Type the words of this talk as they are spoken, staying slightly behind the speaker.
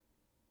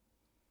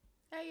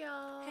Hey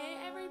y'all. Hey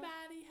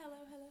everybody, hello.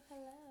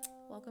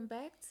 Welcome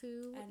back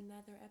to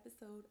Another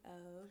episode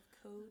of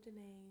Code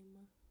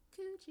Name.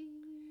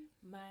 Coochie.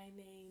 My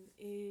name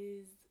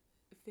is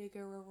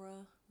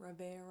Figueroa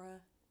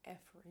Rivera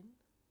Efren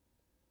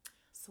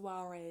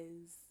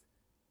Suarez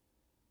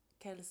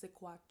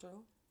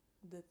Quatro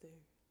the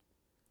third.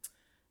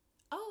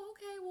 Oh,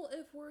 okay. Well,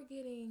 if we're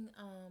getting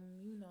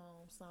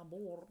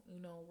sabor,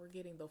 we're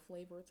getting the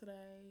flavor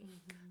today.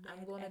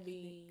 I'm gonna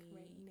be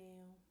right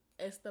now.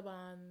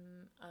 Esteban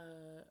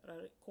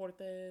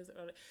Cortez.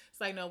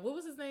 It's like, no, what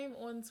was his name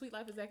on Sweet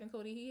Life of Zack and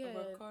Cody? He had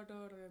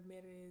Ricardo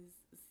Ramirez.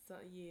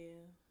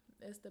 Yeah.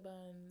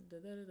 Esteban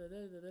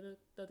the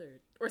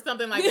third or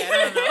something like that.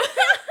 I don't know.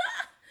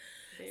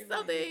 They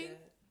Something. really did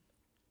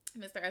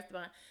Mr.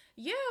 Esteban.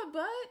 Yeah,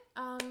 but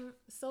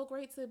so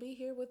great to be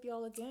here with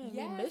y'all again.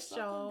 Yes, we missed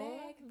y'all.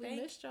 back. We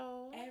missed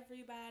y'all.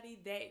 Everybody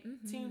that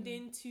tuned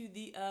into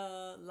the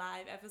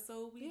live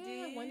episode we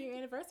did. 1 year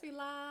anniversary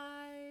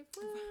live.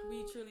 Woo.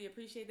 We truly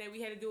appreciate that.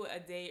 We had to do it a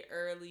day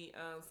early,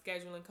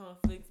 scheduling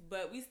conflicts,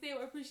 but we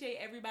still appreciate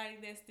everybody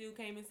that still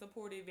came and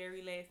supported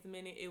very last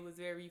minute. It was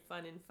very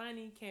fun and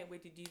funny. Can't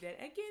wait to do that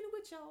again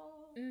with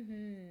y'all.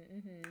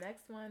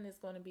 Next one is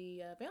going to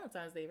be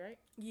Valentine's Day, right?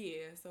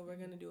 Yeah, so we're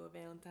gonna do a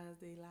Valentine's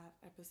Day live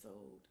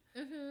episode.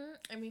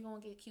 And we're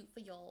gonna get cute for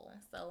y'all.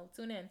 So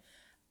tune in.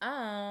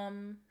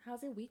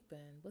 How's your week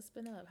been? What's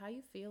been up? How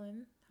you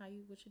feeling?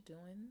 What you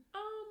doing?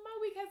 My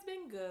week has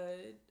been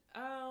good.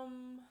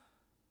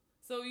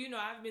 So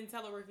I've been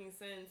teleworking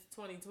since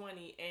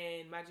 2020,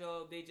 and my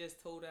job, they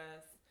just told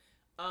us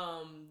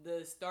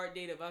the start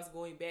date of us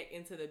going back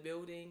into the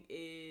building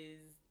is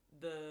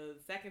the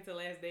second to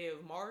last day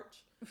of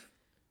March.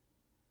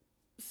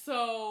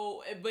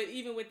 So, but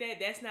even with that,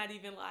 that's not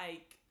even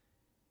like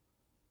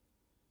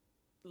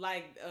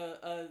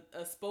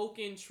a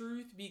spoken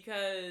truth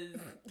because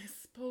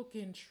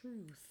spoken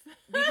truth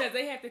because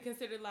they have to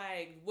consider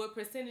like what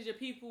percentage of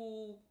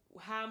people,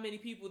 how many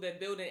people that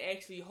building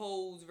actually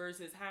holds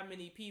versus how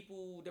many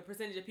people, the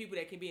percentage of people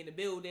that can be in the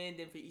building,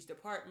 then for each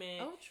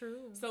department. Oh,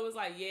 true. So it's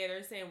like, yeah,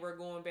 they're saying we're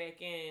going back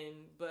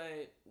in,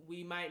 but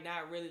we might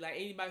not really, like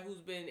anybody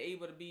who's been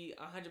able to be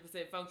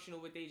 100% functional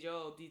with their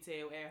job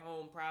detail at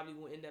home probably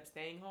will end up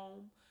staying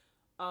home.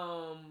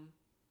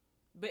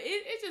 But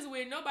it's just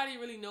weird. Nobody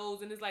really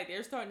knows, and it's like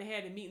they're starting to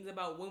have the meetings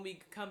about when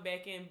we come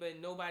back in, but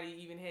nobody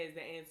even has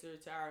the answer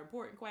to our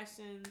important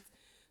questions.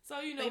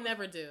 So they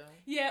never do.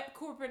 Yep,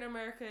 corporate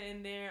America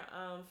and their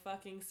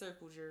fucking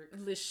circle jerks,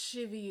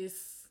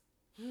 lascivious,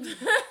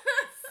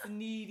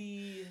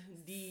 sneaky,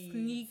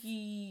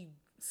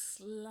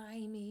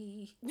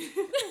 slimy,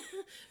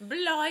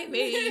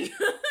 blimey.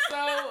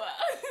 So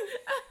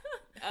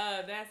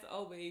that's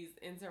always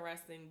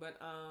interesting, but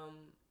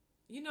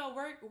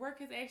work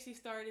has actually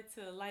started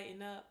to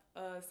lighten up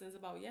since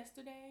about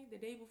yesterday, the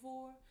day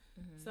before.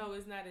 So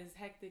it's not as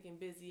hectic and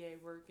busy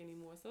at work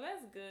anymore. So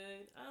that's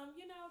good.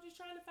 Just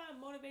trying to find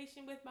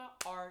motivation with my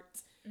art.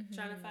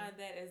 Trying to find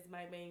that as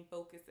my main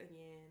focus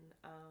again.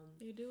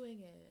 You're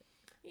doing it.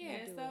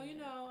 Yeah, so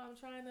I'm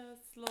trying to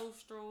slow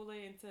stroll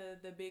into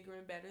the bigger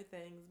and better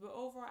things. But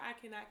overall, I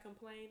cannot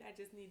complain. I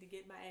just need to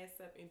get my ass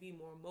up and be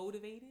more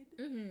motivated.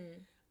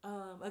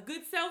 A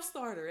good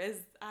self-starter,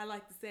 as I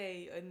like to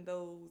say in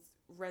those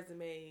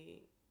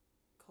resume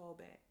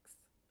callbacks.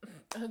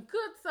 A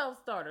good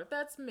self-starter.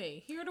 That's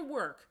me. Here to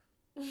work.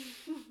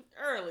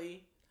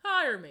 Early.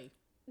 Hire me.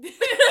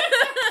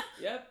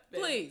 Yep.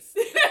 Please.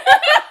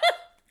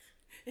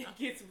 It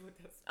gets with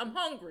us. I'm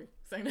hungry.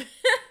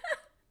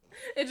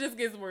 It just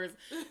gets worse.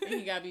 And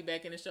he got to be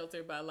back in the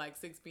shelter by like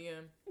 6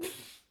 p.m. Let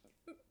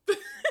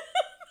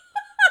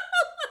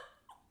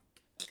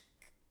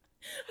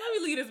me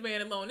leave this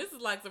man alone. This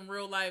is like some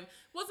real life.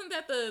 Wasn't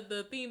that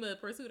the theme of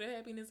Pursuit of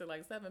Happiness, or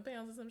like 7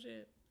 pounds or some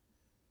shit?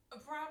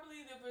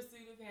 Probably the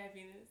Pursuit of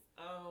Happiness.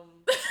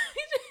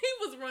 He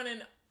was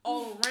running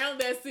all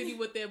around that city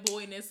with that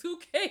boy in that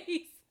suitcase.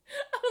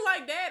 I was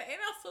like, Dad, ain't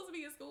I supposed to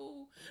be in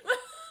school?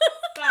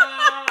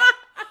 Stop.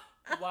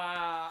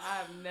 Wow,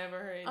 I've never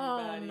heard anybody.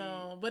 Oh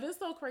no, but it's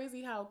so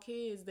crazy how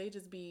kids, they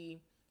just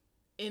be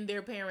in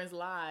their parents'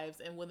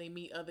 lives, and when they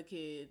meet other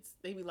kids,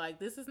 they be like,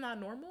 this is not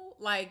normal.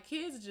 Like,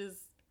 kids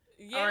just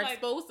are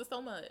exposed to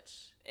so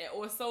much.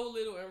 Or so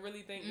little, and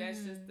really think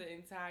that's just the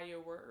entire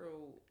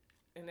world.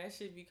 And that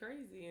should be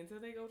crazy until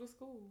they go to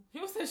school.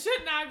 You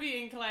should not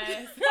be in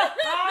class.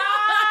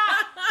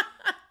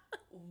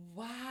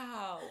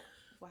 Wow.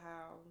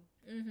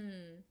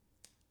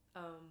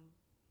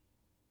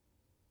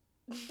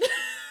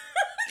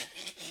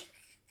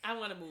 I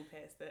want to move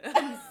past that.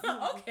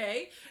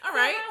 Okay. All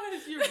right. How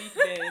has your week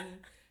been?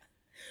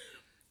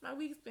 My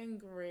week's been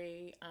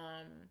great.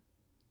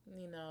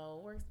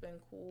 Work's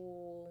been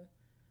cool.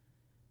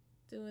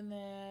 Doing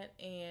that,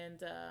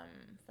 and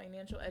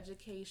financial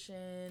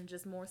education,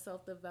 just more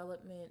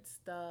self-development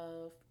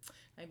stuff.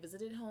 I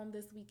visited home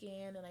this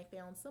weekend, and I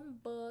found some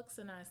books,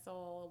 and I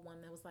saw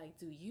one that was like,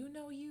 do you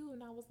know you?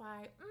 And I was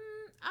like,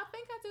 I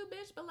think I do,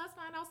 bitch, but let's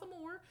find out some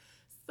more.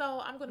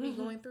 So I'm going to be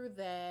going through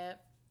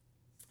that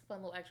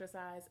fun little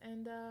exercise,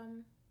 and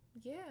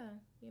yeah,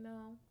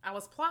 I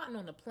was plotting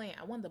on a plant.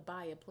 I wanted to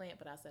buy a plant,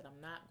 but I said I'm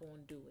not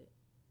going to do it.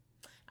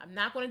 I'm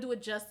not going to do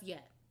it just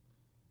yet.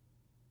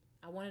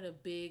 I wanted a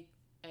big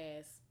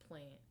ass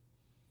plant.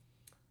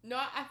 No,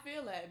 I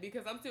feel that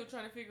because I'm still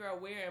trying to figure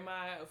out where am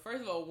I.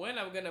 First of all, when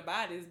I'm gonna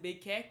buy this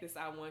big cactus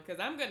I want, because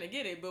I'm gonna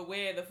get it, but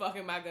where the fuck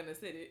am I gonna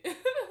sit it?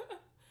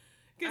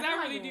 Because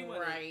I really do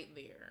want it right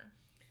there,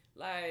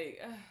 like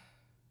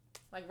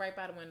right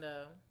by the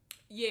window.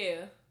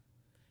 Yeah.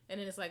 And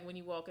then it's like when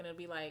you walk in, it'll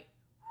be like.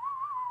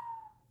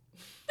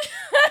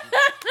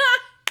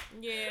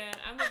 Yeah,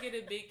 I'm gonna get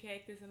a big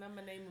cactus and I'm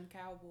gonna name him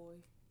Cowboy.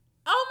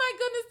 Oh my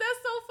goodness, that's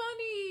so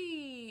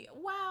funny!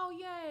 Wow,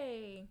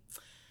 yay!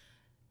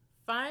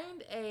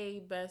 Find a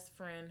best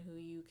friend who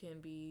you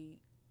can be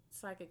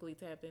psychically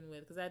tapped in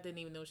with, because I didn't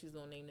even know she's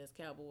gonna name this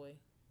cowboy.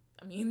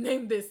 I mean,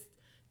 name this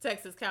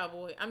Texas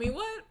cowboy. I mean,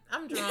 what?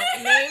 I'm drunk.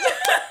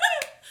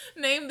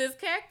 Name this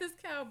cactus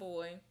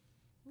cowboy.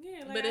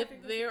 Yeah, but if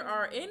there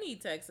are any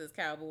Texas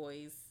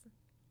cowboys,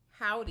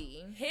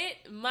 howdy.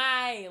 Hit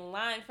my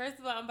line. First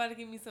of all, I'm about to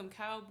give me some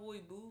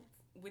cowboy boots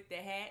with the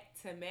hat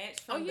to match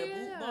from the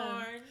boot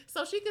barn.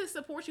 So she could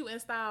support you in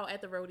style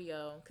at the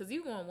rodeo, because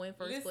you're going to win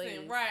first place.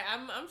 Right.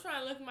 I'm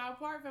trying to look my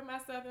part for my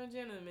Southern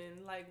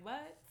gentleman. Like,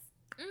 what?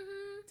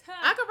 Mm-hmm.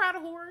 I could ride a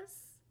horse.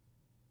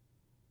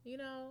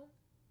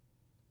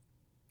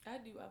 I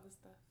do other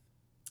stuff.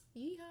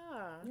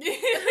 Yeehaw.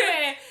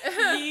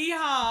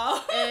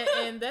 Yeehaw.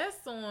 and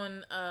that's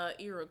on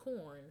Ear of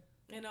Corn.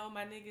 And all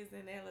my niggas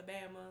in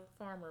Alabama.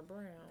 Farmer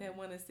Brown. That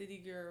want a city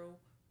girl.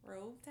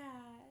 Roll Tide.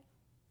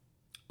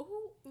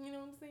 Ooh. You know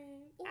what I'm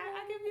saying? Ooh.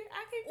 I can be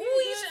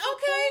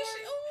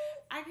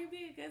I can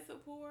be a good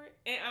support.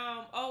 And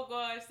oh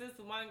gosh, this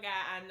one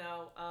guy I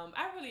know.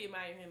 I really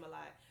admire him a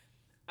lot.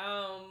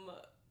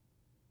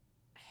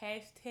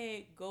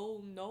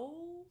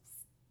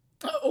 #GoNose.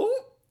 Ooh.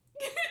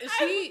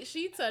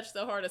 She touched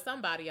the heart of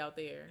somebody out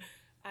there.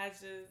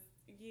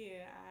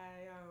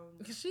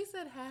 She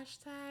said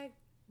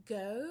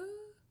 #Go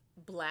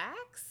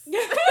Blacks. No.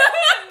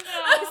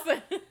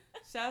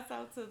 Shouts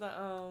out to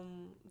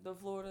the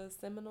Florida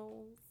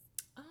Seminoles.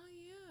 Oh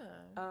yeah.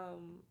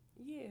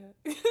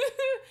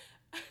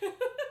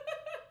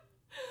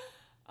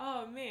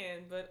 Oh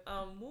man, but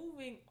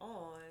moving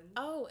on.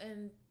 Oh,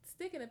 and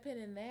sticking a pin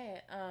in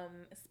that.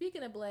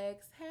 Speaking of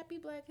blacks, happy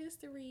Black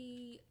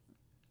History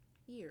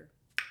Year.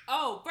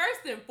 Oh,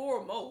 first and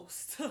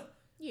foremost,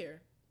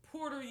 year.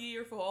 Porter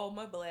year for all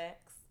my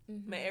blacks,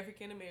 my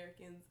African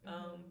Americans,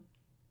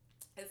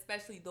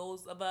 especially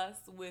those of us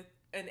with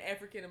an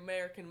African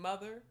American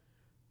mother,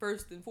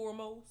 first and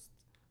foremost.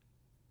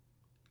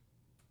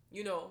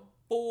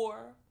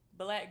 4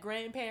 black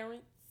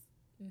grandparents,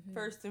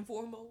 first and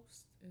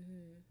foremost.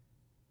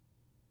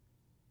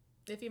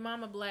 If your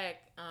mama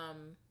black,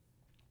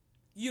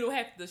 you don't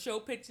have to show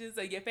pictures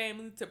of your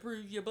family to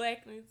prove your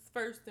blackness,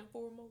 first and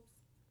foremost.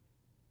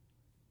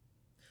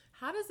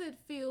 How does it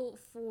feel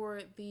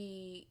for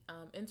the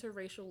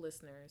interracial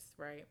listeners,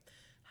 right?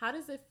 How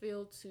does it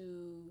feel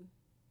to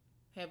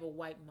have a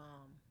white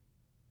mom?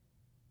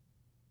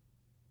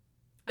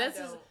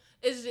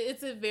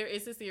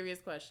 It's a serious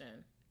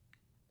question.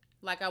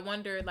 Like, I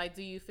wonder, like,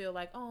 do you feel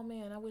like, oh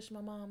man, I wish my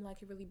mom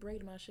could really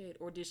braid my shit,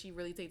 or did she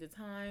really take the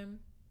time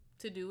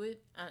to do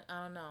it?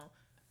 I don't know.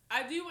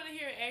 I do want to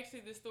hear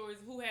actually the stories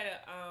who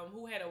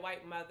had a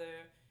white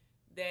mother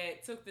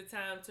that took the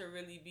time to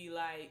really be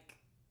like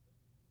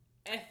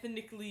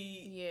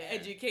ethnically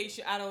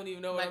education. I don't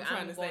even know what I'm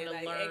trying to say.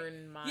 Like,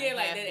 learn my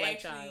black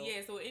child.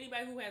 Yeah. So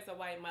anybody who has a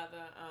white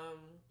mother,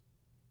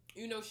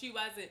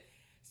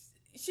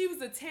 she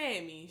was a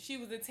Tammy. She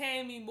was a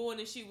Tammy more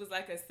than she was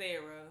like a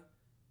Sarah,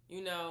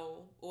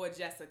 or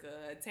Jessica,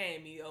 a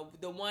Tammy,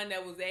 the one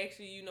that was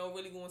actually,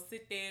 really going to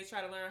sit there and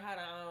try to learn how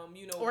to,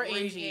 or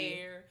Angie.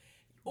 Hair.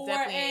 Or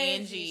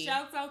Angie.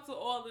 Shouts out to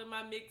all of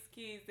my mixed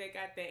kids that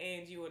got the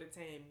Angie or the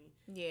Tammy.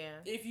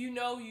 Yeah. If you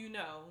know, you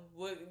know.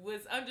 What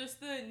was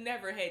understood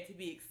never had to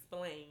be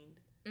explained.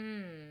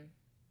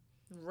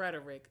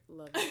 Rhetoric.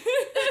 Love it.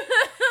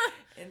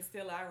 And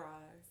still I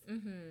rise.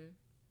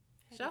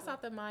 Shouts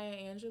out to Maya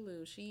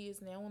Angelou. She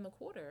is now on the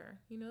Quarter.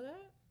 You know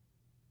that?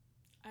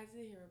 I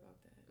did hear about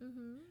that.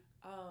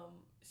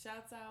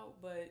 Shouts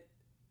out, but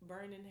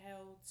burn in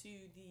hell to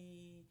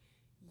the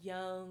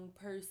young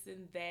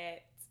person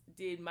that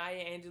did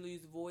Maya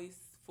Angelou's voice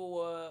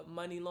for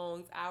Money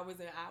Long's Hours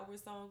and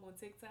Hours song on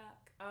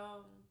TikTok.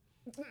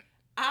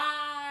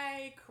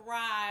 I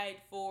cried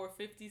for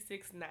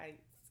 56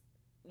 nights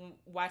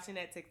watching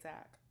that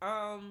TikTok.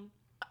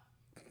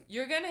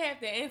 You're gonna have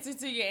to answer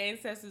to your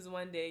ancestors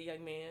one day,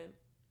 young man.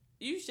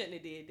 You shouldn't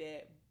have did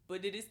that.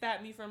 But did it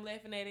stop me from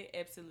laughing at it?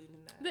 Absolutely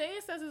not. The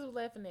ancestors were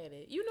laughing at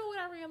it. You know what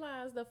I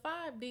realized? The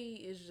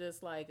 5D is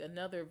just like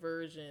another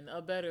version,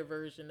 a better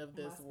version of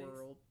this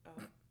world. Oh.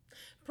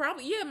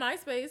 Probably, yeah,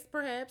 MySpace,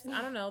 perhaps.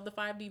 I don't know. The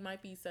 5D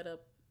might be set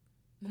up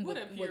with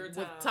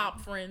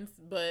top friends,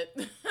 but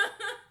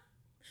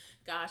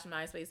gosh,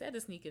 MySpace, I had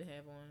to sneak and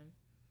have one.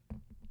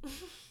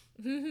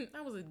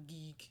 I was a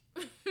geek.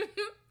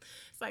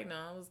 It's like,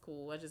 no, it was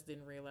cool. I just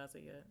didn't realize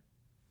it yet.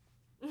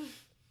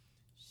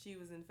 she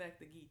was in fact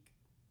the geek.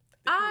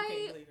 The cool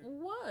came later.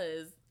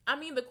 Was. I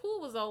mean, the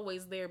cool was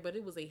always there, but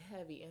it was a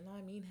heavy, and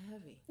I mean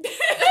heavy,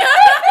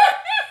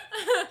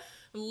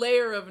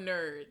 layer of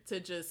nerd to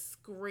just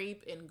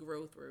scrape and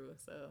grow through.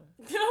 So.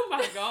 Oh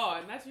my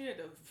God! Not you had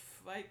to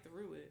fight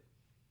through it.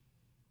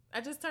 I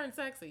just turned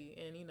sexy,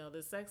 and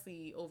the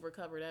sexy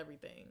overcovered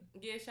everything.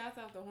 Yeah, shouts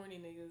out to horny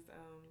niggas.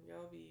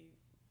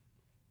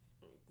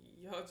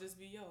 Y'all just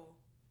be y'all.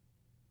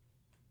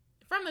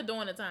 From the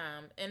dawn of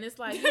time, and it's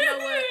like, you know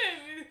what?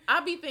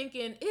 I be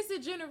thinking, is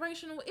it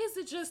generational? Is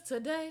it just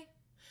today?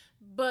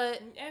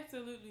 But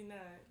absolutely not.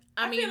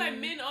 I feel like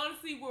men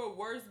honestly were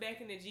worse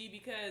back in the G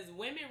because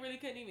women really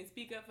couldn't even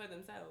speak up for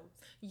themselves.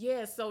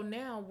 Yeah, so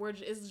now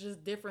it's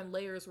just different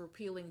layers we're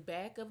peeling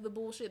back of the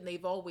bullshit, and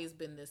they've always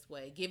been this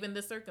way, given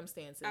the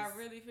circumstances. I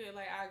really feel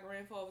like our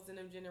grandfathers in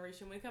them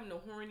generation, when it come to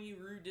horny,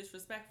 rude,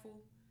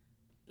 disrespectful,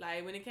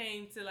 like when it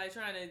came to like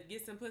trying to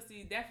get some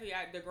pussy, definitely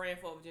the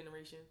grandfather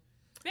generation.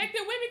 Back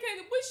then, women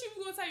can't. What she was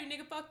gonna tell you,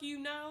 nigga? Fuck you,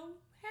 no,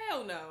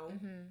 hell no.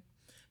 Mm-hmm.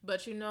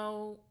 But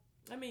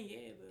I mean,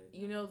 yeah,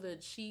 but the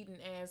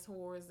cheating ass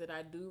whores that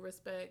I do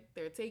respect,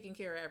 they're taking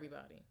care of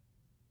everybody.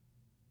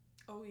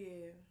 Oh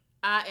yeah.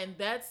 And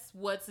that's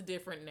what's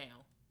different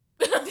now.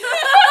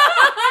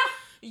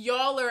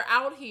 Y'all are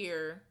out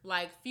here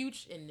like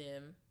Fuchs in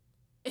them,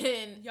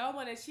 and y'all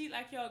want to cheat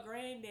like y'all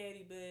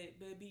granddaddy,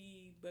 but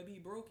be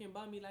broke and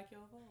bummy like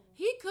y'all father.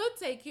 He could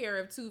take care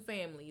of 2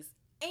 families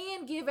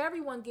and give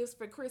everyone gifts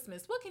for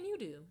Christmas. What can you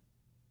do?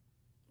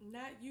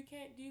 You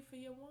can't do for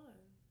your one.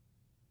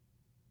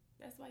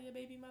 That's why your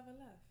baby mother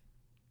left.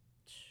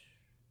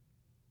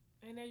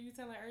 And now you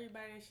telling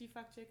everybody that she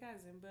fucked your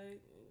cousin,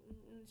 but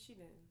she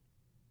didn't.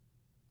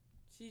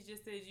 She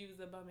just said you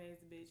was a bum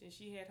ass bitch, and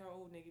she had her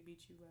old nigga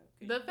beat you up.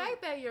 The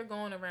fact that you're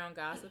going around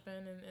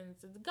gossiping and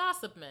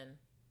gossip men.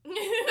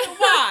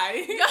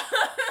 Why?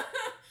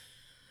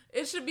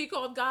 It should be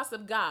called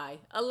Gossip Guy.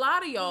 A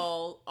lot of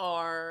y'all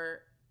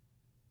are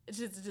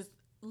just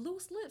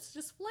loose lips,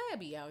 just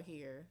flabby out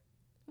here.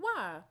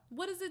 Why?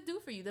 What does it do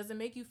for you? Does it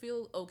make you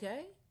feel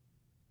okay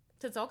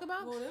to talk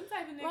about? Well, them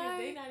type of niggas,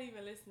 they not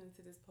even listening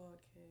to this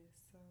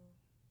podcast, so.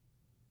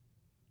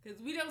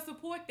 Because we don't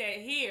support that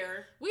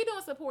here. We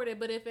don't support it,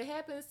 but if it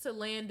happens to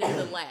land in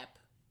the lap,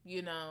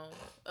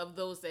 of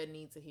those that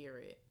need to hear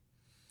it.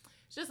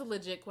 It's just a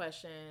legit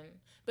question.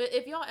 But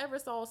if y'all ever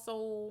saw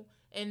Soul,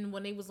 and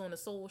when they was on a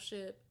soul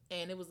ship,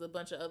 and it was a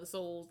bunch of other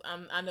souls,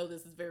 I know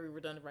this is very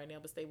redundant right now,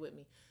 but stay with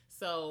me.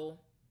 So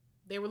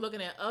they were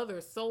looking at other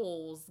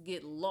souls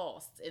get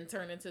lost and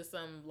turn into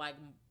some like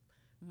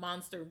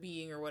monster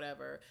being or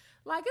whatever.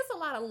 Like, it's a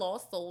lot of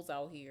lost souls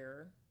out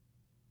here.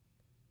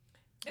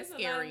 It's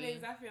scary. A lot of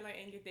niggas I feel like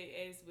ain't get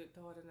their ass whipped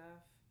hard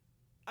enough.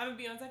 I'm gonna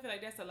be honest, I feel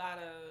like that's a lot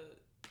of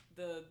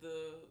the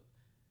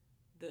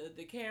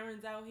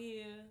Karens out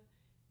here,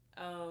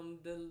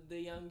 the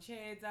young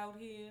Chads out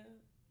here,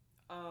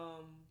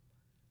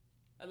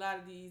 a lot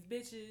of these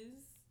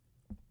bitches,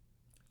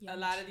 a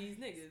lot of these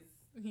niggas,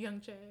 young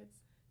Chads.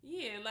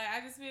 Yeah, like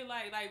I just feel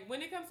like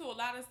when it comes to a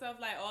lot of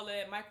stuff, like all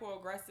that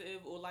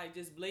microaggressive or like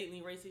just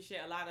blatantly racist shit,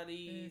 a lot of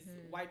these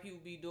white people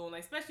be doing,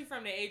 like especially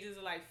from the ages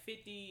of like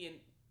 50 and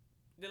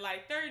the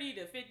like 30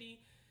 to 50,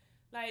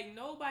 like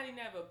nobody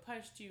never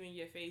punched you in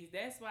your face.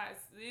 That's why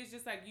it's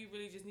just like you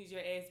really just need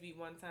your ass beat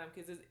one time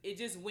because it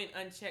just went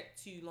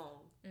unchecked too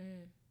long.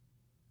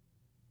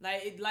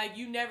 Like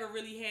you never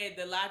really had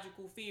the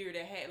logical fear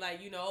that had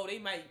like oh they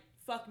might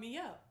fuck me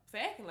up for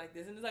acting like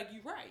this, and it's like you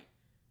right.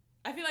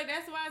 I feel like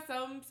that's why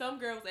some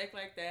girls act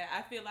like that.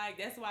 I feel like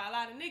that's why a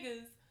lot of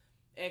niggas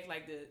act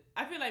like that.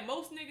 I feel like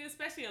most niggas,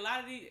 especially a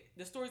lot of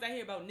the stories I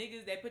hear about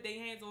niggas that put their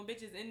hands on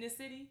bitches in this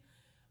city,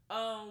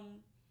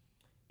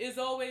 it's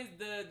always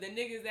the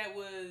niggas that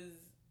was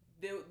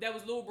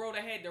little bro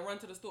that had to run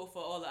to the store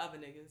for all the other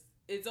niggas.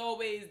 It's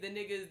always the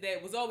niggas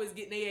that was always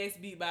getting their ass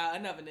beat by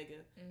another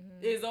nigga.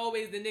 It's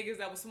always the niggas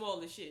that was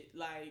small as shit.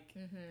 Like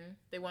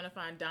they want to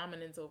find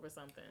dominance over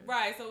something.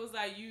 Right, so it's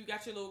like you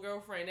got your little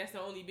girlfriend, that's the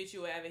only bitch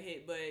you'll ever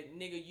hit, but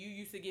nigga, you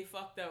used to get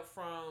fucked up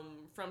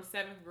from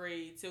 7th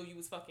grade till you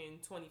was fucking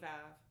 25.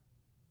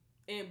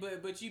 And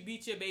but you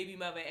beat your baby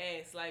mother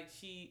ass like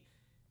she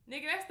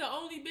nigga, that's the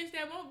only bitch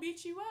that won't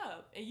beat you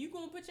up. And you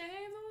gonna put your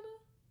hands on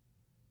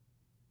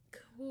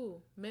her?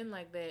 Cool. Men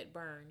like that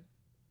burn.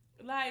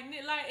 Like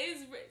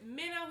it's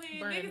men out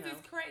here.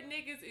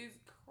 Niggas is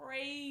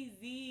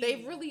crazy.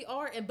 They really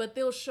are, but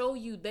they'll show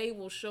you. They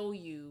will show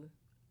you.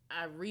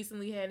 I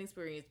recently had an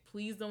experience.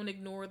 Please don't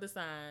ignore the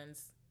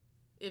signs.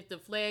 If the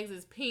flags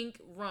is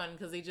pink, run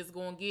because they just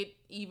gonna get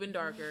even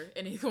darker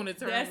and it's gonna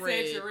turn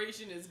red. That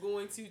saturation is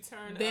going to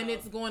turn. Then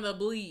it's gonna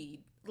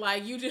bleed.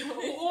 Like you just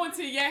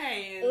onto your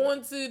hand.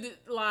 Onto the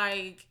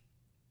like.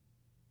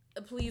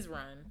 Please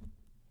run.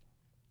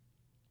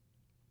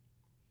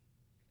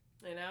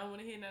 And I don't want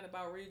to hear nothing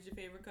about red's your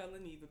favorite color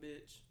neither,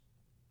 bitch.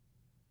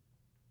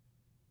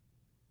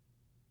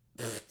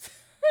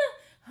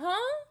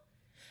 Huh?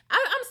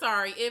 I'm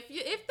sorry if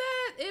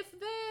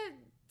that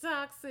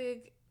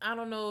toxic, I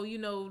don't know,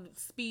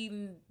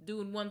 speeding,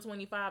 doing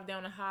 125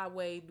 down the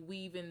highway,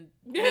 weaving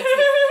makes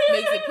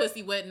it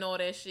pussy wet and all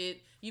that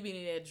shit. You be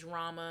needing that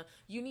drama.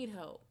 You need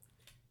help.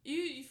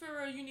 You for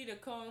real, you need a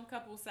calm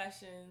couple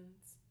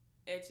sessions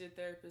at your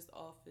therapist's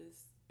office.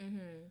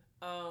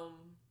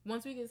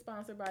 Once we get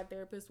sponsored by a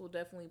therapist, we'll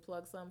definitely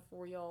plug some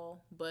for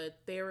y'all. But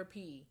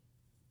therapy,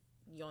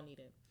 y'all need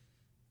it.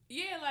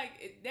 Yeah,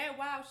 like that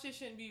wild shit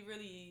shouldn't be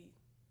really.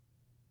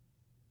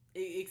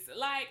 It's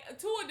like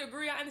to a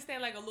degree, I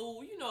understand like a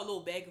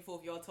little back and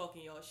forth, y'all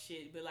talking y'all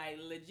shit, but like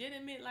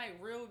legitimate, like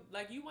real,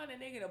 like you want a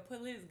nigga to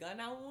pull his gun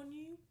out on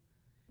you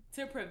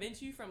to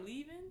prevent you from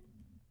leaving.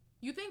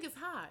 You think it's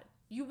hot?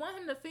 You want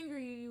him to finger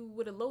you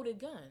with a loaded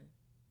gun?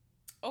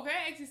 Okay,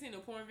 I actually seen a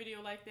porn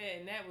video like that,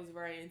 and that was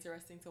very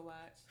interesting to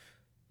watch.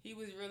 He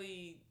was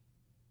really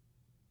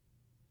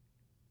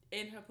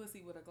in her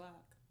pussy with a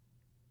Glock.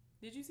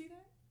 Did you see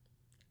that?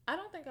 I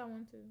don't think I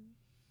want to.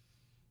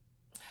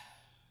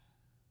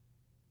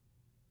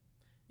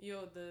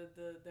 Yo, the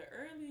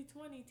early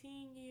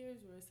 20-teen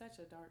years were such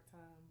a dark time.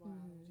 Wow,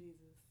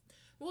 Jesus.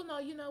 Well, no,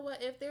 you know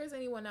what? If there's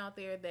anyone out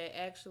there that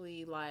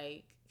actually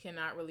like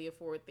cannot really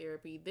afford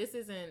therapy, this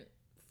isn't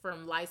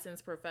from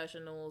licensed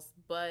professionals,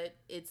 but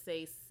it's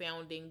a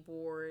sounding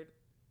board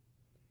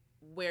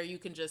where you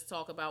can just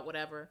talk about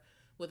whatever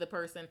with a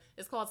person.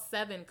 It's called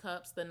 7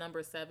 Cups, the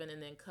number 7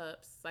 and then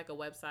Cups. It's like a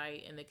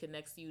website, and it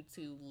connects you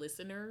to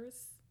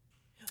listeners.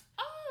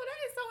 Oh,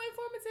 that is so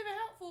informative and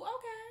helpful.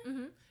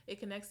 Okay. It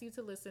connects you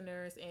to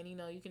listeners, and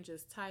you can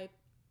just type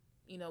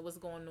what's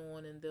going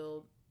on, and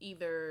they'll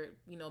either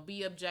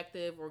be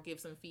objective or give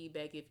some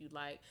feedback if you'd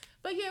like.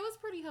 But yeah, it was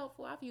pretty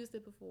helpful. I've used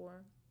it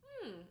before.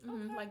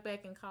 Okay. Like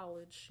back in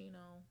college.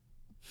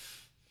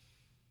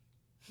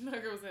 My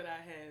girl said I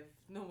have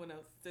no one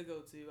else to go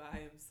to. I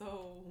am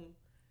so...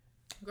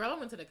 Girl, I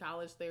went to the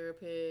college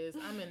therapist.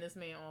 I'm in this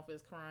man's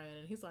office crying,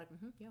 and he's like,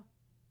 yeah.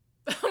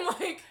 I'm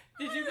like,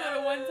 did you go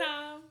to one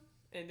time?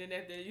 And then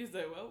after you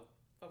said, well,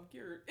 I'm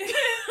cured. And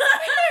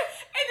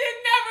then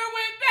never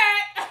went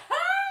back.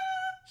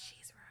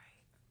 She's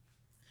right.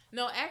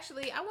 No,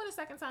 actually, I went a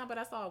second time, but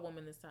I saw a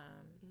woman this time.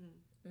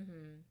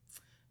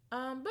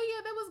 But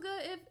yeah, that was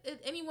good. If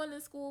anyone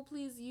in school,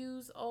 please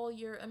use all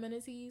your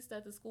amenities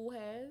that the school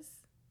has.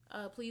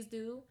 Please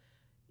do.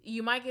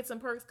 You might get some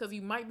perks because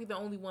you might be the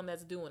only one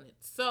that's doing it.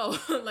 So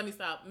let me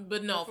stop.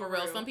 But no, for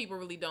real, some people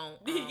really don't.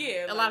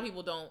 Yeah, a lot of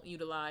people don't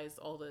utilize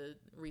all the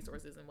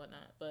resources and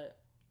whatnot. But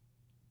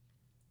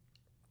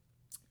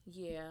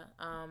yeah,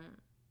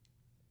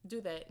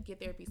 do that. Get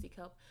therapy, seek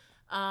help.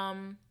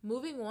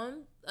 Moving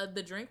on,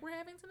 the drink we're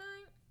having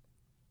tonight.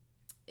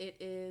 It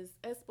is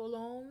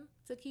Espolón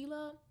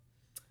tequila,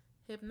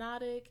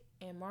 Hypnotic,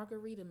 and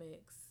margarita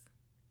mix.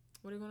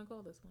 What are you going to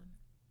call this one?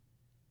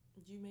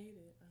 You made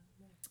it.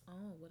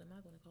 Oh, what am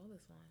I going to call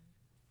this one?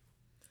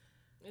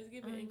 It's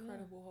giving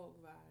Incredible Hulk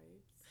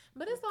vibes.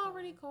 But it's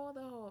already called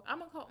the Hulk. I'm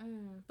going to call...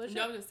 but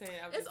no, I'm just saying.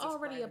 It's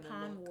already a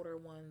pond water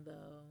one,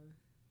 though.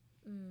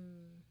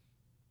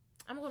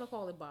 I'm going to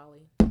call it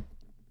Bali.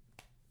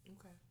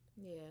 Okay.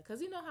 Yeah, because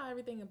you know how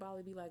everything in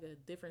Bali be like a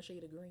different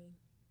shade of green?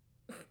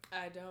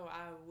 I don't.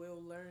 I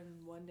will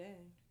learn one day.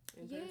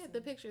 Yeah,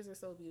 the pictures are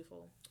so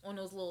beautiful. On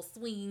those little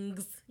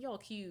swings. Y'all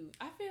cute.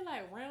 I feel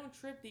like round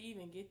trip to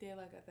even get there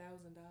like $1,000.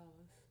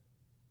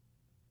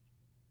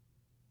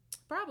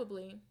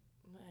 Probably.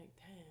 Like,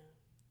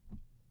 damn.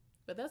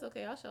 But that's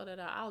okay. I'll shell that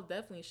out. I'll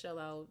definitely shell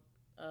out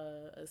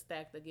a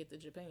stack to get to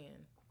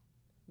Japan.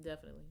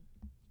 Definitely.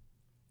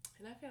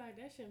 And I feel like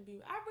that shouldn't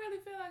be... I really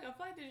feel like a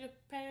flight to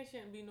Japan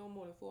shouldn't be no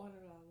more than $400.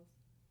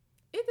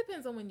 It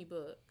depends on when you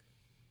book.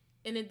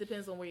 And it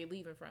depends on where you're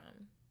leaving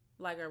from.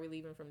 Like, are we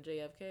leaving from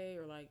JFK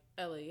or like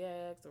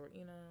LAX or,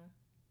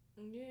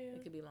 Yeah.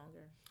 It could be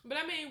longer. But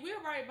I mean,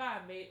 we're right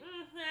by me.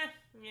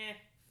 Yeah.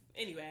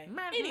 Anyway, the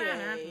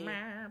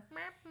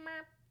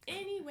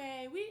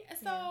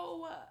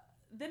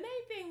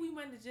main thing we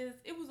wanted to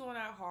it was on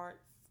our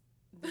hearts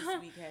this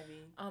week,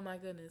 heavy. Oh my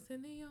goodness.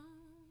 In the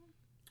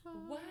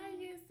why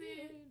is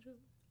it,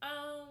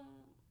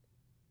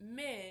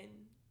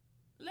 men,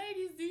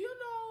 ladies, do you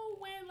know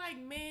when like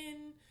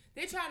men,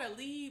 they try to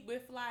lead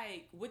with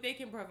like what they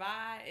can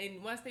provide,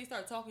 and once they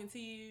start talking to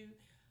you,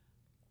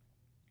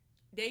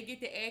 they get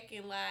to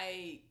acting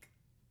like,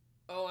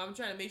 oh, I'm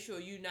trying to make sure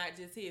you not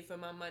just here for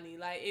my money.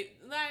 I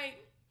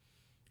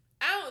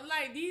don't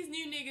like these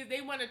new niggas.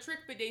 They want to trick,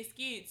 but they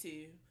scared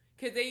to,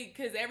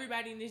 cause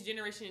everybody in this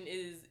generation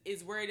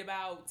is worried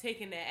about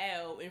taking the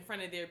L in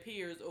front of their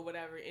peers or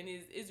whatever, and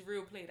it's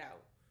real played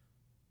out.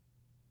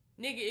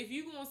 Nigga, if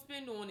you gonna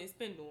spend on it,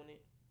 spend on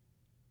it.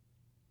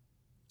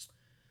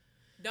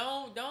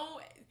 Don't.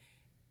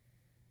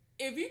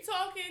 If you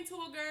talking to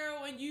a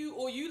girl and you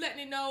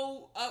letting it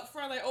know up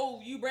front, like,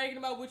 oh, you bragging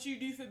about what you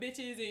do for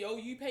bitches, and oh,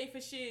 you pay for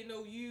shit, and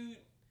oh,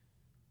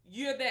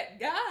 you're that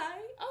guy,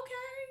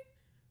 okay.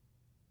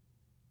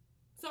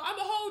 So I'm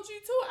gonna hold you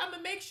to it. I'm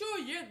gonna make sure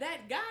you're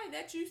that guy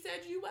that you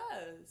said you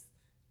was.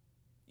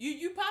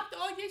 You popped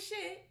all your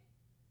shit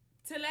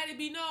to let it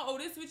be known, oh,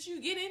 this what you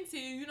get into,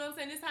 you know what I'm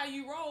saying? This how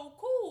you roll.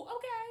 Cool,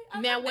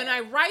 okay. Now, when I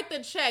write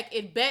the check,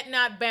 it bet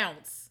not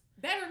bounce.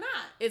 Better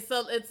not. It's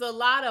a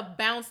lot of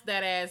bounce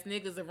that ass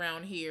niggas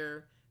around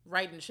here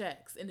writing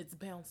checks and it's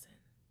bouncing.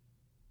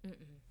 And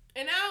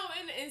I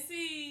don't, and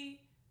see,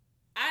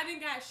 I done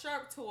got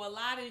sharp to a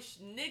lot of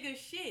nigga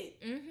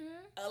shit.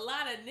 A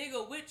lot of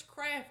nigga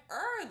witchcraft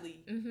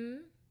early.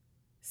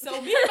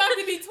 So me about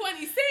to be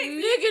 26.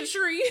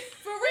 Niggatry.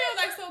 For real,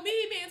 like, so me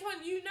being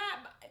 20,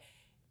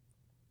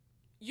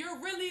 you're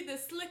really the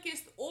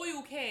slickest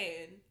oil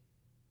can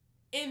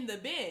in the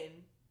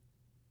bin.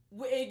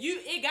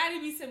 It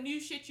gotta be some new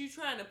shit you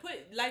trying to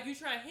put, like you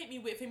trying to hit me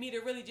with for me to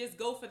really just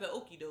go for the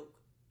okie doke.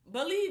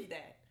 Believe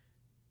that.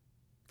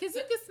 Cause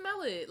you can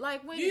smell it,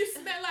 like when you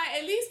smell, like,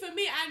 at least for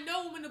me, I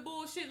know when the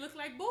bullshit looks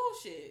like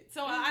bullshit.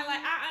 So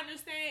I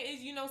understand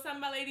is some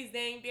of my ladies, they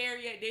ain't there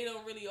yet. They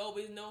don't really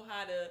always know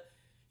how to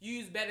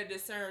use better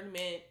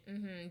discernment.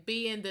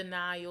 Be in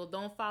denial.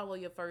 Don't follow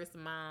your first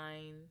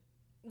mind.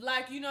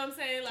 Like, you know what I'm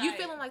saying? Like, you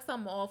feeling like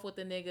something off with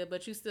the nigga,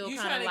 but you still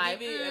kind of like,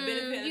 give it a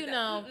benefit.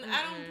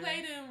 I don't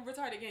play them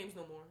retarded games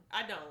no more.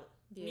 I don't.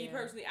 Yeah. Me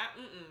personally,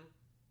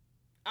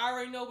 I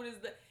already know what is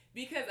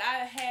because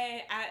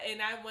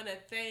I want to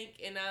thank,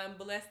 and I'm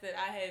blessed that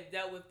I have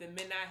dealt with the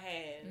men I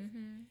have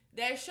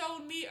that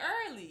showed me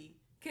early,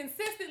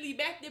 consistently,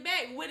 back to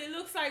back, what it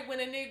looks like when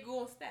a nigga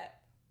go on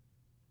step.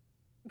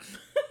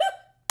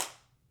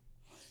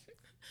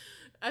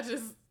 I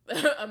just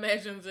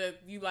imagine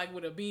that you like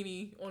with a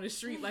beanie on the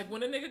street, like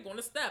when a nigga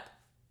gonna step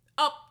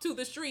up to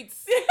the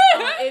streets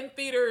in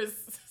theaters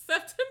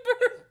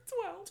September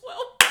 12th.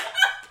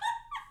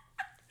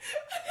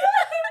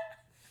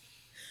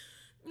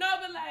 No,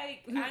 but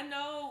like, I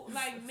know,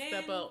 like, men.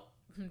 Step up.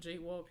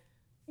 Jaywalk.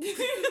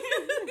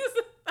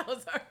 That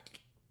was hard.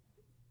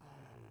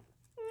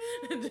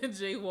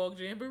 Jaywalk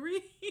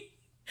Jamboree.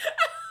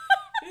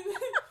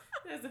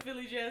 That's the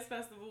Philly Jazz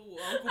Festival.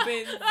 Uncle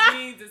Ben's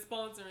Beans is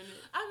sponsoring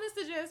it. I missed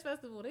the Jazz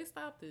Festival. They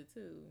stopped it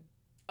too.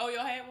 Oh,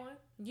 y'all had one?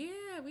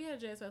 Yeah, we had a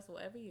Jazz Festival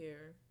every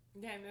year.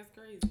 Damn, that's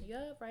crazy.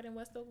 Yup, right in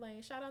West Oak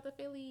Lane. Shout out to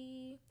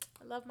Philly.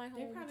 I love my home.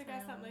 They probably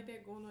got something like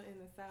that going on in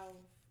the South.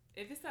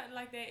 If it's something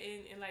like that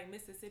in like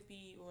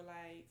Mississippi or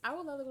like... I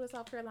would love to go to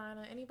South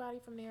Carolina. Anybody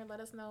from there, let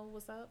us know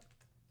what's up.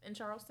 In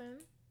Charleston?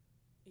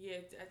 Yeah,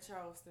 at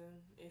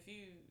Charleston. If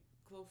you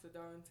close to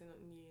Darlington,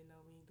 we ain't doing none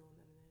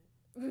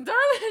of that.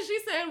 Darling, she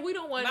said we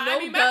don't want no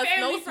dust, my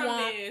family no from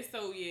swamp. there,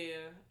 so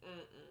yeah.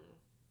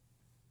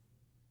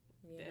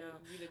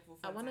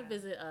 I want to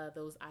visit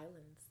those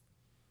islands,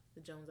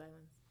 the Jones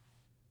Islands.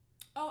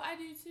 Oh, I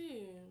do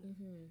too.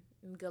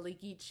 Gullah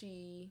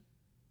Geechee.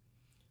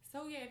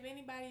 So yeah, if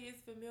anybody is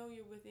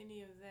familiar with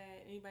any of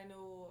that, anybody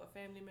know a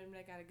family member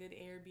that got a good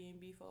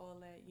Airbnb for all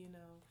that,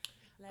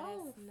 let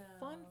us know.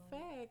 Fun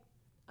fact,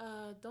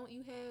 don't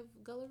you have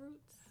Gullah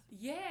roots?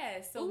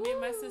 Yeah, so me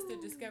and my sister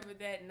discovered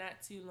that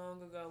not too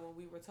long ago when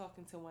we were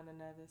talking to one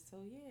another.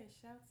 So yeah,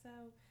 shouts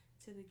out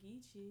to the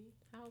Geechee.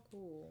 How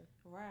cool.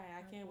 Right,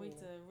 I can't wait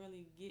to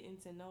really get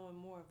into knowing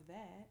more of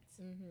that.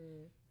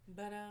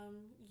 But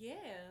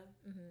yeah.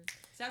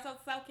 Shouts out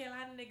to South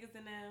Carolina niggas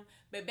and them.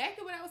 But back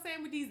to what I was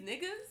saying with these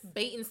niggas.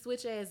 Bait and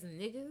switch ass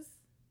niggas.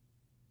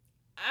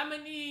 I'ma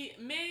need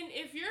men,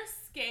 if you're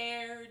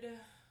scared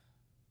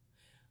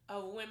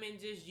of women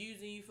just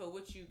using you for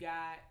what you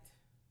got,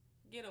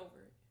 get over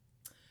it.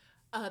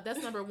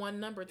 That's number one.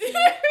 Number two.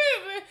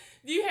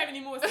 Do you have any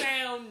more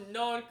sound,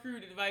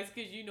 non-crude advice?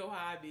 Because you know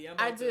how I be.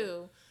 I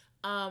do.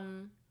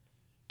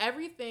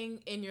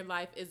 Everything in your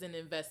life is an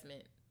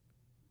investment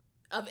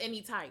of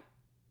any type,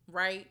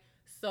 right?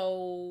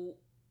 So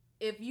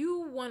if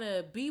you want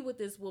to be with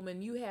this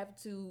woman, you have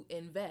to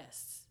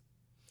invest.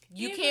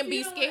 You can't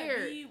be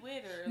scared. Be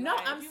with her. No,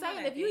 like, I'm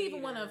saying if you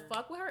even want to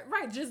fuck with her,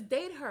 right, just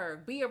date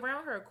her, be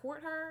around her,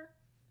 court her.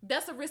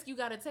 That's a risk you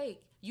got to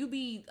take. You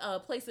be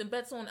placing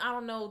bets on, I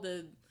don't know,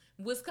 the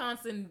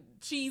Wisconsin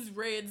cheese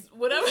reds,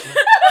 whatever.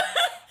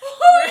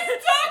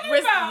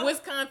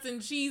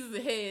 Wisconsin cheese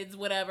heads,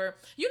 whatever.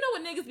 You know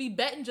what niggas be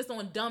betting just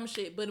on dumb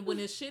shit, but when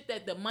it's shit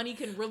that the money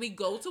can really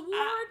go toward.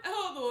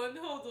 Hold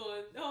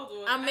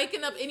on. I'm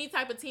making up any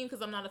type of team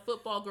because I'm not a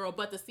football girl,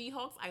 but the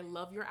Seahawks, I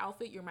love your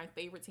outfit. You're my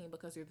favorite team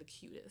because you're the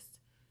cutest.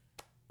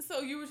 So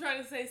you were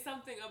trying to say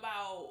something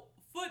about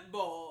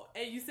football,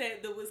 and you said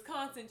the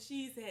Wisconsin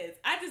Cheeseheads.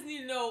 I just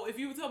need to know if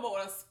you were talking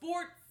about a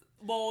sports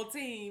ball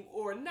team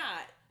or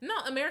not. No,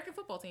 American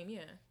football team,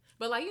 yeah.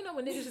 But like, you know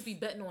when niggas just be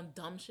betting on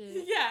dumb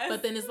shit? Yes.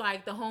 But then it's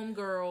like the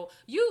homegirl,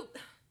 you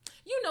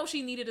know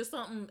she needed or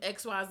something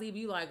XYZ, but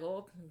you like,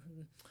 oh,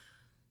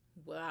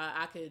 well,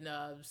 I can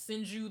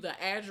send you the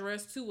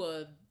address to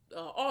a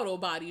auto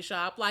body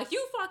shop. Like,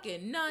 you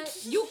fucking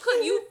nut. You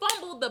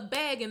fumbled the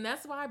bag, and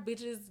that's why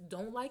bitches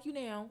don't like you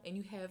now, and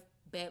you have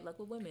bad luck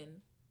with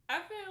women. I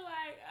feel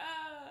like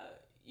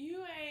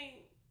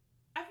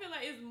I feel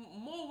like it's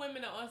more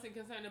women are honestly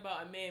concerned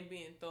about a man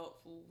being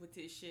thoughtful with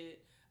his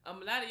shit. A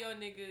lot of y'all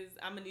niggas,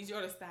 I'm gonna need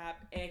y'all to stop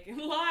acting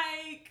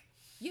like...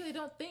 Yeah, they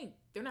don't think.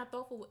 They're not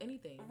thoughtful with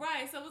anything.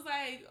 Right, so it's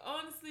like,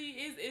 honestly,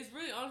 it's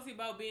really honestly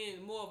about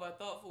being more of a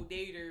thoughtful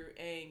dater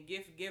and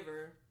gift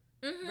giver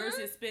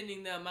versus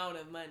spending the amount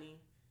of money.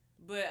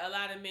 But a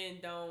lot of men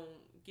don't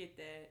get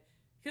that.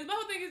 Because my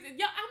whole thing is,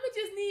 yo, I'ma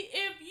just need,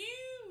 if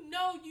you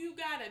know you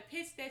got a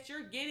pitch that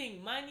you're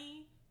getting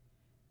money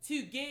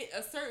to get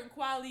a certain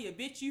quality of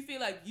bitch you feel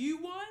like you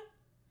want,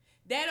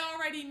 that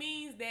already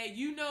means that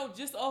you know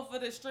just off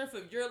of the strength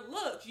of your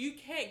looks, you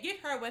can't get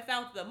her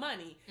without the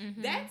money.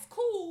 Mm-hmm. That's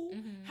cool.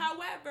 Mm-hmm.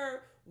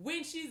 However,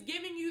 when she's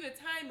giving you the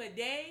time of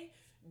day,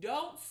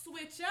 don't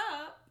switch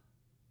up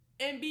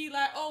and be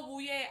like, oh,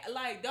 well, yeah,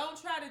 like, don't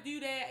try to do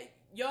that.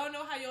 Y'all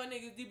know how y'all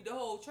niggas do the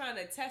whole trying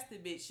to test the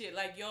bitch shit,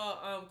 like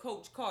y'all,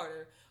 Coach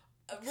Carter.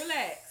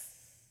 Relax.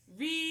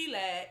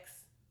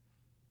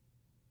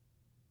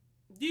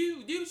 Do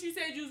what you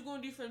said you was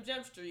gonna do from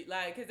Jump Street,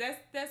 like, cause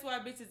that's why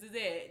bitches is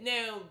at.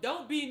 Now,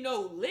 don't be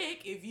no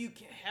lick if you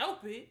can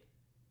help it,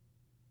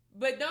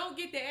 but don't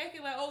get to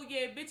acting like, oh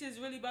yeah,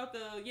 bitches really about to,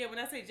 yeah, when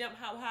I say jump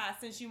how high,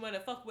 since you wanna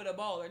fuck with a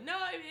baller. No,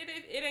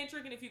 it ain't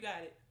tricking if you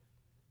got it.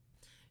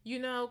 You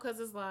know, cause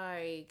it's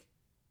like,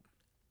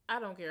 I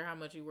don't care how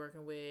much you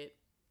working with,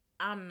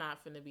 I'm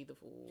not finna be the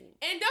fool.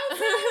 And don't be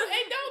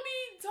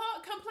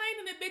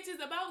complaining to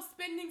bitches about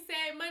spending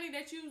sad money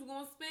that you was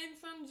gonna spend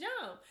from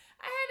jump.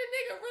 I had a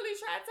nigga really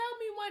try to tell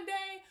me one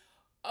day,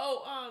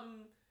 oh,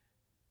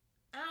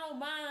 I don't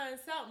mind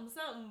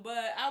something,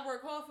 but I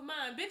work hard for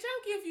mine. Bitch, I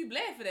don't care if you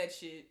bled for that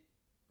shit.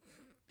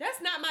 That's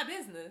not my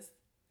business.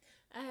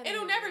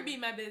 It'll never be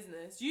my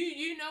business.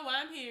 You know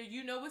I'm here.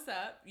 You know what's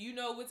up. You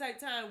know what type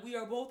of time we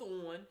are both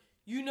on.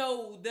 You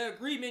know the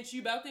agreement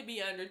you about to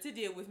be under to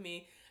deal with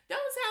me. Don't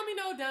tell me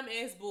no dumb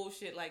ass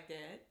bullshit like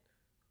that.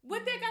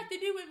 What that got to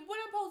do with what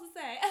I'm supposed to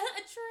say?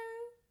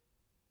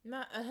 True.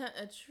 Not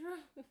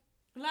true.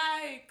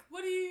 Like,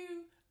 what do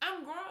you?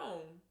 I'm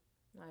grown.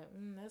 Like,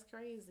 that's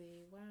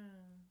crazy. Wow.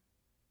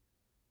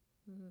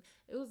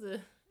 It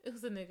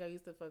was a nigga I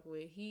used to fuck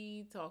with.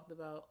 He talked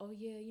about, oh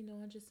yeah, you know,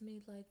 I just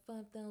made like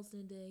 5,000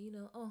 a day. You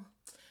know, oh,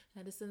 I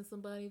had to send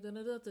somebody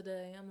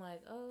today. I'm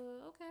like,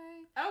 oh,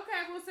 okay.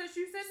 Okay, well, since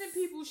you sending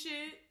people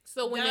shit,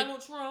 so when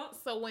Donald Trump.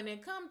 So when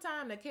it come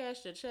time to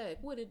cash the check,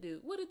 what it do?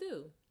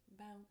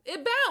 Bounce.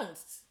 It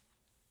bounced.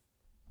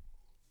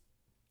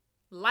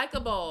 Like a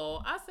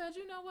ball. I said,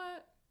 you know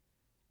what?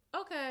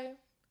 Okay.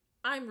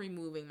 I'm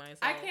removing myself.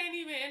 I can't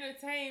even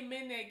entertain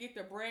men that get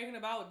to bragging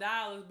about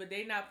dollars, but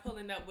they not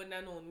pulling up with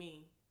none on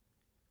me.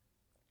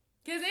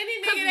 Cause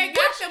any nigga that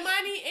got the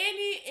money,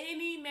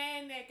 any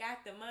man that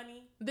got the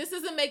money. This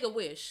isn't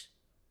Make-A-Wish.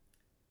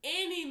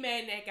 Any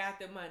man that got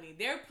the money,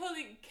 they're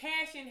pulling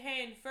cash in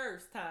hand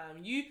first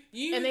time. You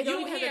and they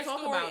don't even have to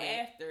talk about it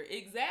after.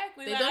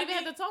 Exactly. They don't even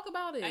have to talk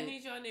about it. I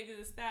need y'all niggas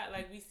to stop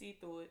like we see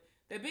through it.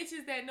 The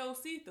bitches that know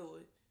see through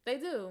it. They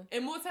do.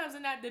 And more times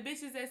than not, the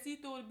bitches that see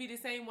through it be the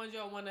same ones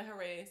y'all want to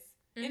harass.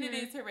 Mm-hmm. And it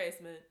is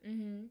harassment.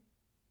 Mm-hmm.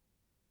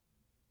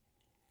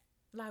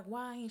 Like,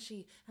 why ain't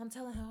she? I'm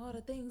telling her all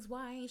the things.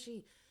 Why ain't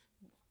she?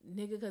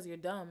 Nigga, because you're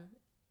dumb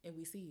and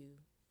we see you.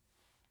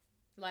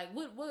 Like,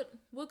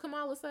 what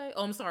Kamala say?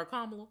 Oh, I'm sorry,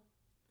 Kamala.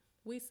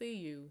 We see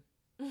you.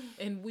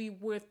 And we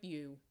with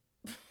you.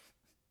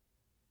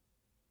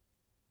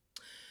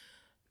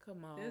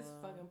 Kamala.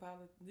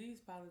 These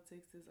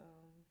politics is,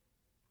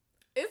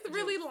 It's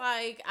really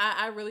like,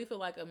 I really feel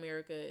like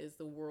America is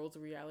the world's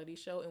reality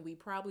show, and we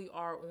probably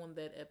are on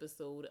that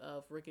episode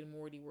of Rick and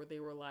Morty where they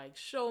were like,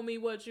 show me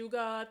what you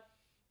got.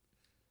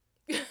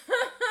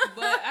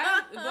 but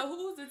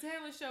who's the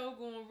talent show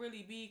going to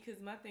really be?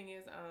 Because my thing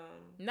is,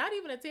 not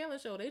even a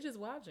talent show. They just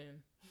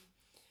watching.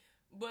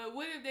 But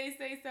what if they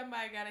say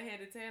somebody got to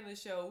have a talent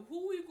show?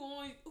 Who we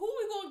going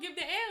to give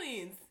the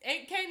aliens?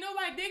 Can't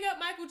nobody dig up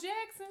Michael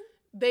Jackson?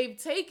 They've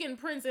taken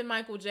Prince and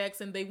Michael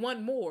Jackson. They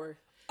want more.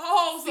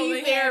 Oh, so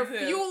they're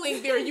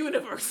fueling their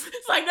universe.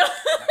 It's like no.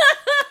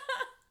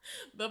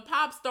 The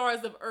pop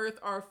stars of Earth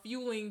are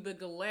fueling the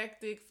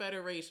Galactic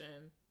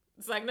Federation.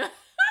 It's like no.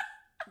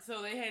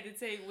 So they had to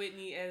take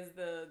Whitney as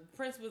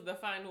Prince was the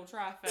final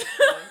trifecta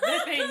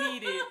that they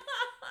needed.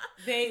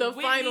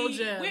 Final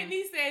gem.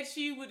 Whitney said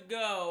she would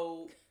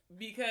go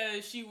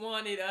because she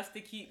wanted us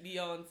to keep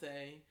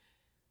Beyonce.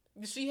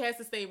 She has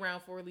to stay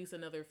around for at least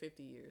another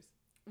 50 years.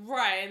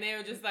 Right, and they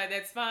were just like,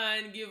 that's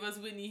fine, give us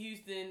Whitney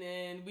Houston,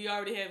 and we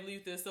already have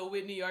Luther, so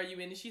Whitney, are you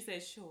in? And she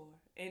said, sure.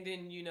 And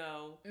then,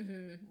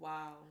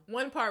 wow.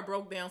 One part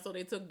broke down, so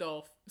they took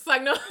Dolph. It's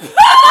like, no. Let me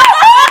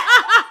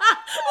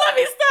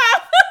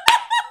stop.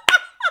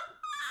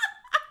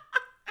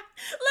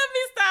 Let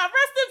me stop.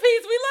 Rest in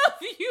peace. We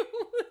love you.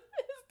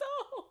 It's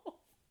Dolph.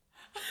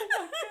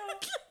 Oh my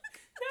God.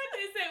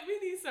 They said we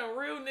need some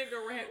real nigga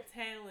rap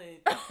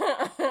talent.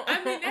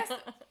 I mean, that's...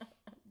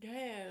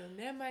 Damn,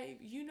 that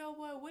might, you know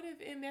what if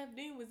MF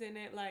Doom was in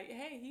that, like,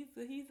 hey, he's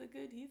a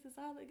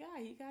solid guy.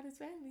 He got his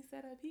family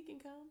set up. He can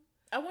come.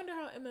 I wonder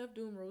how MF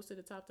Doom rose to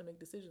the top to make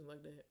decisions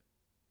like that.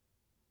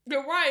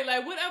 You're right.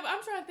 Like, whatever.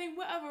 I'm trying to think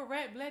what other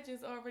rap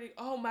legends already.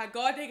 Oh, my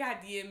God. They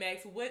got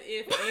DMX. What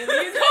if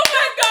aliens? Oh,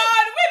 my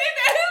God. What if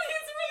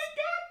aliens really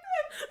got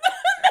them?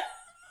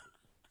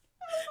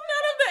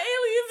 None of the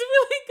aliens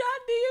really got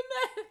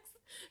DMX.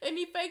 And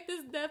he faked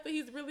his death, and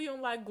he's really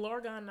on, like,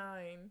 Glorgon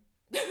 9.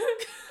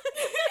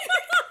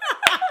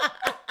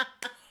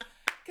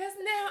 Because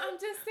now I'm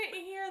just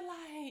sitting here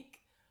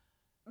like,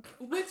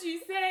 what you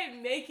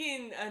said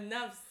making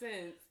enough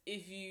sense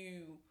if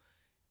you...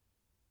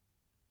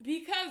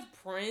 Because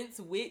Prince,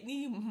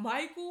 Whitney,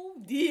 Michael,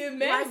 DMX,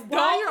 like,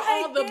 why are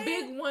all the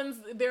big ones,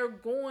 they're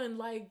going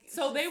like...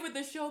 So they were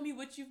the Show Me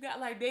What You Got.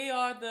 Like, they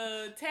are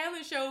the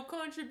talent show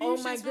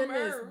contributions Oh my goodness, from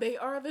Earth. they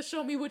are the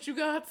Show Me What You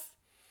Got.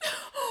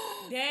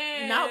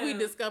 Damn. Now we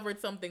discovered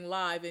something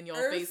live in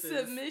your faces.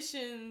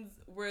 Submissions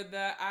were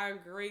our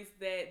grace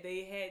that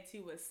they had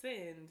to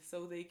ascend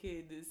so they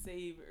could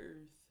save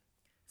Earth.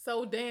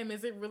 So damn,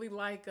 is it really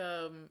like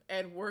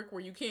at work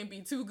where you can't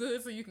be too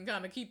good so you can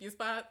kind of keep your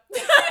spot?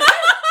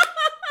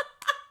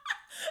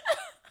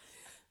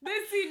 But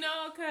see,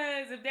 no,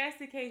 because if that's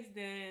the case,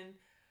 then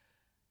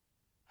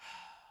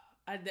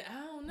I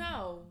don't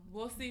know.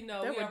 We'll see.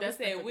 No, we already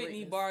said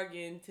Whitney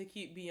bargained to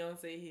keep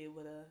Beyonce here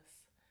with us.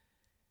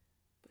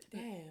 But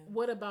damn.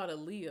 What about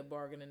Aaliyah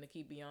bargaining to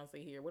keep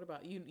Beyonce here? What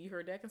about you? You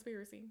heard that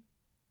conspiracy?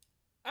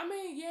 I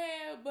mean,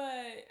 yeah,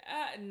 but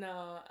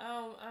no,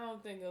 I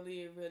don't think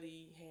Aaliyah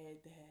really had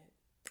that.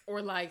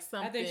 Or like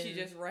something. I think she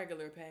just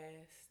regular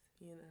passed,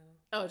 you know.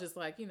 Oh, just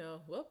like, you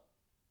know, whoop.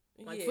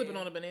 Like slipping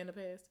on a banana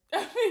pass.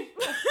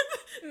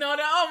 No,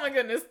 oh my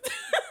goodness.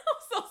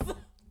 I'm so sorry.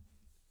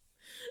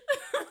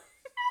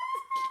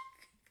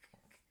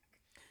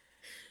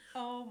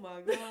 Oh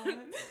my God.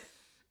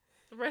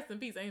 Rest in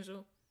peace,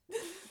 Angel.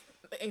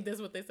 Ain't this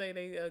what they say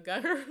they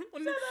got her? You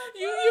remember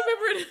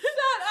it?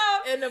 Shut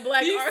up. In the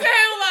black You art.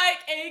 sound like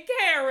a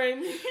Karen.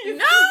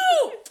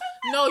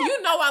 No,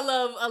 you know I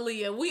love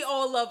Aaliyah. We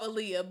all love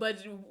Aaliyah,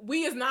 but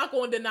we is not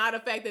going to deny the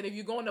fact that if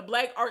you go in the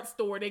black art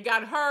store, they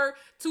got her,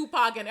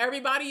 Tupac, and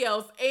everybody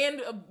else,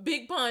 and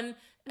Big Pun,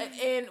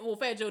 and well,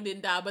 Fat Joe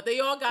didn't die, but they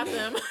all got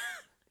them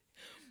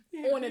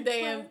on a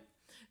damn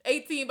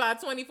 18 by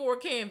 24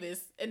 canvas,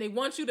 and they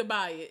want you to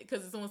buy it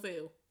because it's on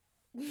sale.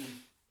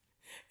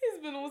 It's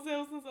been on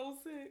sale since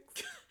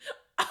 2006.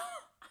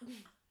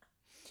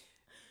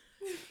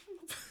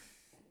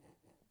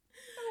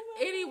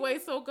 Anyway,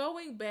 so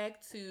going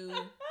back to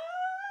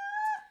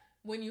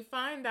when you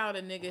find out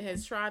a nigga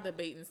has tried the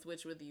bait and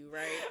switch with you,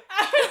 right?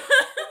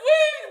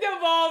 We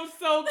devolved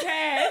so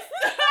fast.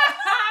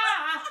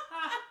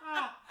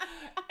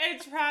 And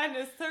trying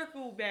to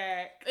circle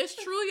back. It's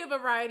truly a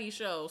variety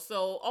show,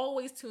 so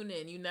always tune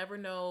in. You never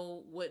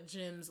know what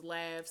gems,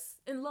 laughs,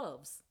 and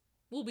loves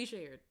will be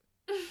shared.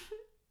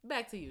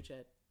 Back to you,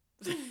 Chet.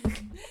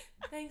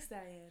 Thanks,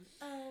 Diane.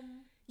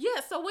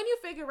 Yeah, so when you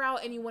figure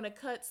out and you want to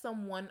cut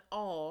someone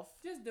off,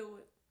 just do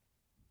it.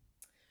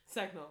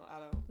 No, I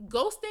don't.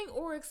 Ghosting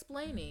or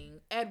explaining,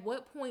 at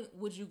what point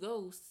would you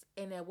ghost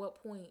and at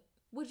what point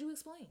would you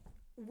explain?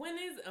 When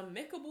it's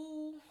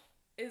amicable,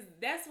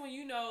 that's when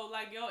you know,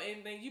 like, yo,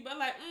 anything, you be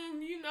like,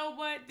 you know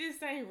what,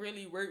 this ain't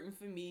really working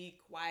for me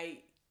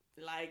quite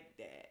like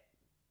that,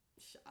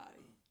 shy.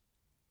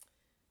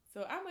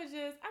 So I'ma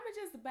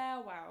just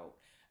bow out.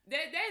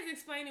 That's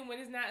explaining when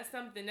it's not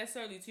something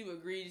necessarily too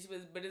egregious,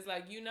 but it's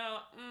like, you know,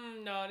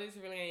 no, this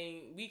really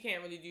ain't, we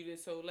can't really do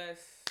this, so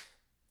let's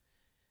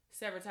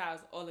sever ties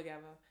altogether.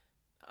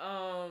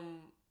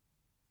 I'm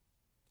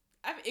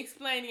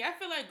explaining, I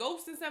feel like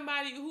ghosting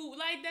somebody who,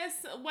 like,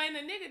 that's when a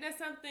nigga does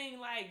something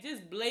like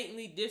just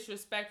blatantly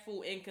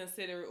disrespectful,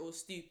 inconsiderate, or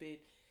stupid.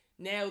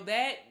 Now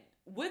that,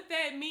 what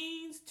that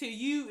means to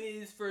you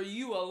is for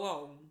you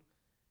alone.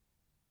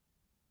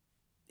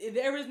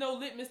 There is no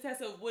litmus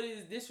test of what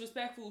is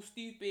disrespectful,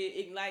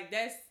 stupid. Like,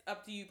 that's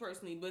up to you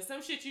personally. But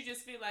some shit you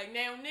just feel like,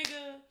 now,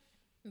 nigga.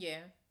 Yeah.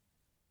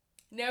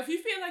 Now, if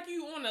you feel like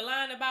you on the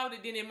line about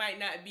it, then it might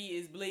not be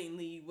as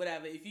blatantly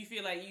whatever. If you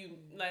feel like you,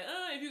 like,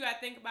 if you got to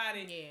think about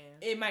it,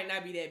 it might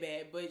not be that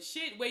bad. But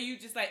shit where you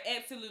just like,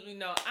 absolutely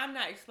no, I'm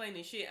not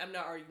explaining shit. I'm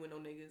not arguing with no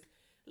niggas.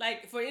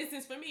 Like, for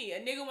instance, for me,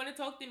 a nigga want to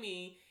talk to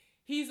me.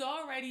 He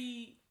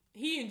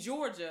in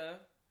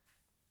Georgia.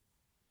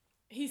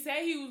 He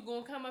said he was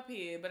going to come up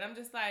here, but I'm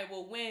just like,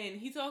 well, when?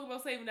 He talking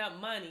about saving up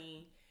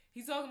money.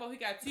 He's talking about he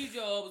got 2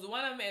 jobs,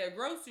 one of them at a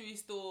grocery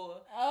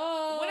store.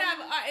 Oh.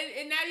 Whatever.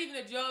 And not even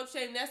a job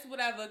shame. That's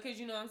whatever, because,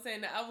 you know what I'm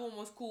saying, the other one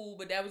was cool,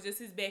 but that was just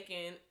his back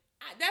end.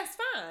 That's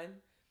fine.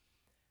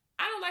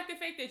 I don't like the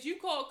fact that you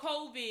call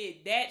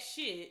COVID that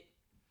shit.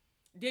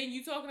 Then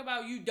you talking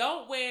about you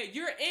don't wear,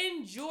 you're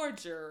in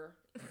Georgia.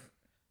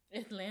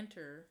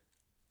 Atlanta.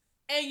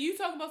 And you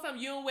talking about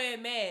something, you don't wear a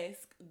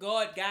mask.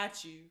 God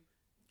got you.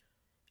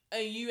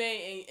 And you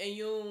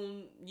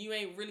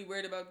ain't really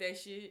worried about that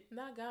shit.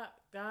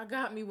 God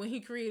got me when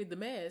he created the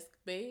mask,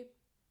 babe.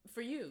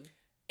 For you.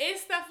 It's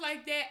stuff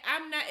like that.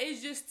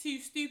 It's just too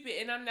stupid,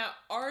 and I'm not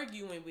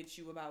arguing with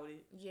you about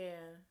it. Yeah.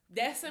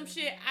 That's some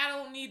shit I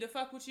don't need to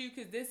fuck with you,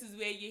 because this is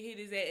where your head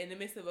is at in the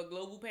midst of a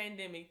global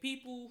pandemic.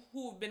 People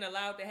who have been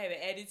allowed to have an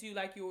attitude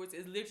like yours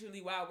is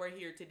literally why we're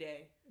here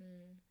today.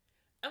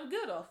 I'm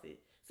good off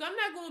it. So I'm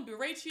not going to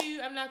berate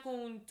you. I'm not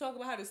going to talk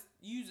about how to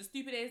use a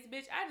stupid ass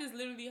bitch. I just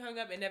literally hung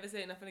up and never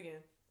said nothing again.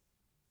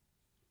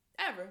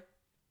 Ever.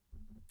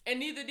 And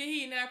neither did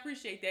he, and I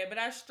appreciate that. But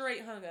I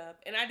straight hung up.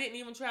 And I didn't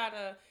even try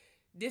to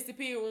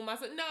disappear on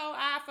myself. No,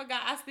 I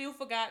forgot. I still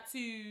forgot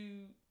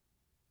to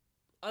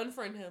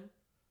unfriend him.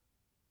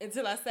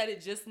 until I said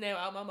it just now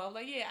out my mouth.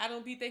 Like, yeah, I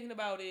don't be thinking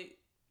about it.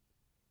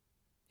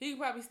 He can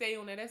probably stay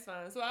on there. That's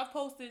fine. So I've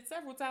posted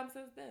several times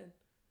since then.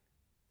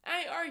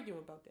 I ain't arguing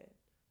about that.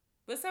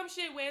 But some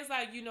shit where it's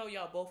like, you know,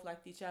 y'all both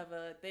liked each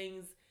other.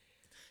 Things.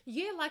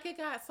 Yeah, like it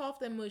got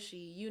soft and mushy,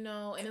 you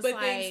know, and it's but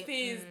like things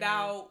fizzed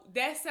out.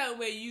 That's something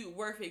where you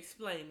worth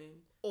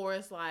explaining. Or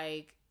it's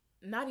like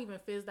not even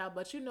fizzed out,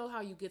 but you know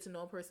how you get to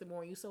know a person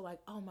more and you so like,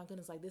 oh my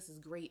goodness, like this is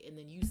great, and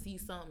then you see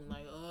something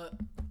like, oh,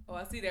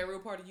 I see that real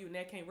part of you and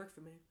that can't work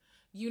for me.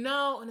 You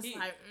know, and it's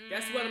like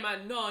that's one of my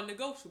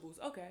non-negotiables.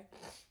 Okay.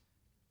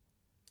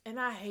 And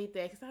I hate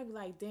that because I be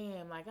like,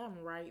 damn, like I'm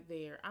right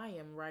there. I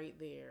am right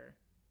there.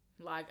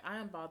 Like I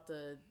am about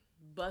to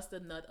bust a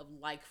nut of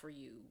like for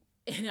you,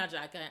 and I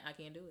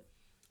can't do it.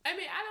 I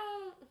mean,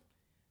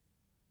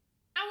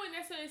 I wouldn't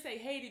necessarily say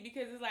hate it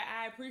because it's like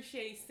I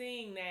appreciate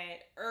seeing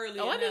that early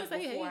enough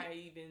before I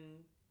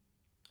even.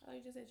 Oh,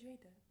 you just said you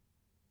hate that.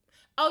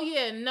 Oh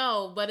yeah,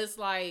 no, but it's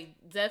like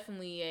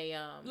definitely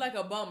a like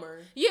a bummer.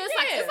 Yeah,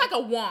 it's like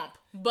a womp.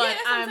 But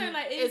I'm saying,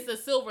 like, it's a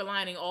silver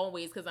lining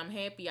always because I'm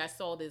happy I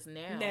saw this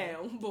now.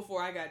 Now,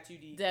 before I got too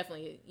deep.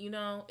 Definitely, you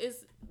know,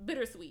 it's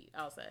bittersweet.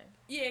 I'll say.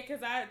 Yeah, because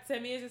to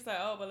me it's just like,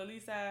 oh, but at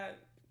least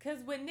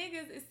because with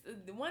niggas, it's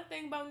the one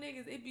thing about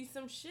niggas, it be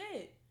some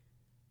shit,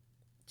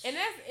 and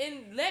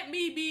let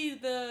me be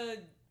the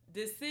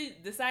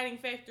deciding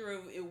factor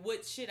of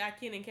what shit I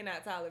can and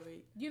cannot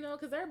tolerate. You know,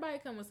 because everybody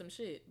come with some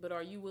shit, but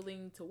are you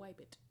willing to wipe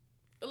it?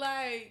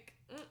 Like,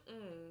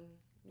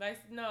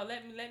 like no,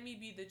 let me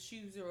be the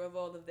chooser of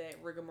all of that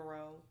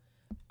rigmarole.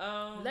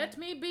 Let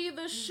me be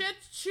the shit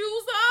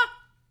chooser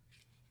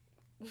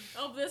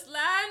of this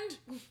land.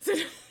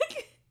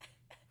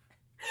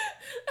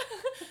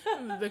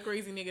 The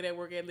crazy nigga that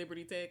work at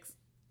Liberty Tex.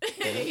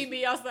 He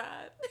be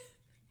outside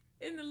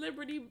in the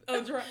Liberty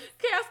chaos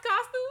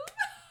costume.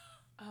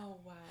 Oh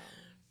wow!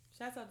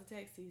 Shouts out to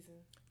tax season.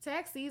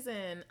 Tax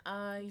season,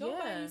 Go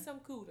buy you some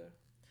cooter.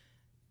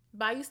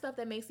 Buy you stuff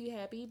that makes you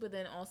happy, but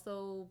then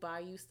also buy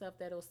you stuff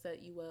that'll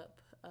set you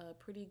up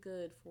pretty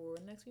good for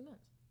the next few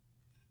months.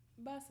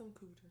 Buy some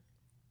cooter.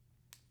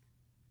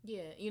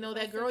 Yeah, you know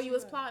that girl you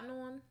was plotting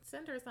on?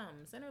 Send her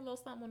something. Send her a little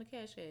something on the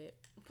cash app.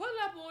 Pull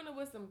up on her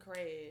with some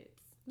crabs.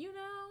 You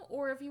know,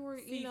 or if you were,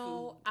 you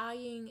know,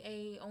 eyeing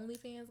a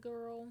OnlyFans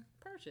girl,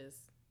 purchase.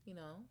 You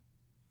know.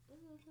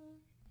 Mm-hmm.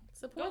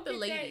 Support the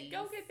ladies.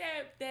 Go get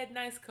that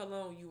nice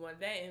cologne you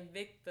want. That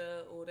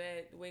Invicta or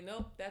that. Wait,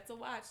 nope. That's a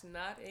watch,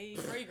 not a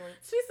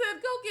fragrance. She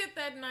said, "Go get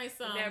that nice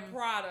that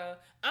Prada."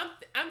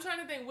 I'm trying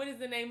to think. What is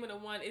the name of the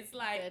one? It's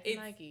like it's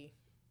Nike.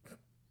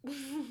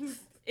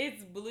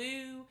 It's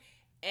blue,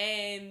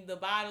 and the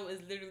bottle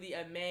is literally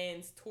a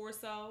man's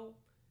torso.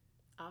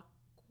 Aqua.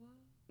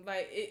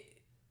 Like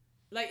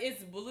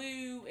it's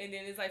blue, and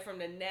then it's like from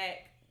the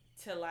neck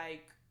to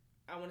like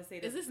I want to say.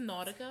 Is this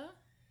Nautica?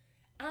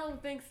 I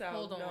don't think so.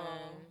 Hold on. No.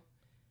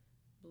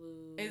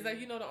 Blue. It's like,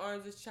 you know, the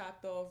arms is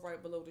chopped off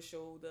right below the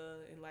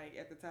shoulder and like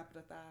at the top of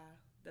the thigh,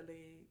 the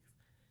legs.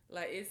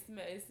 Like it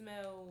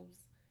smells.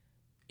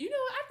 You know,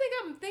 I think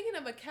I'm thinking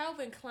of a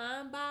Calvin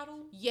Klein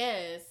bottle.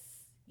 Yes.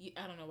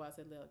 I don't know why I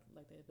said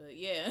like that, but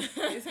yeah.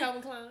 It's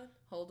Calvin Klein.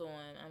 Hold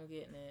on, I'm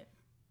getting it.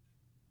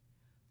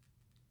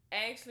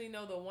 Actually,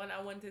 no, the one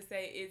I wanted to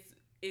say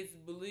it's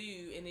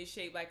blue and it's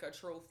shaped like a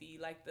trophy.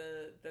 Like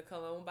the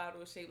cologne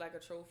bottle is shaped like a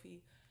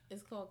trophy.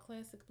 It's called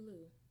Classic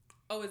Blue.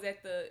 Oh, is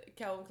that the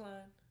Calvin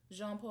Klein?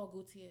 Jean Paul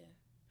Gaultier.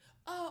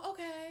 Oh,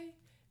 okay.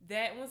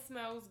 That one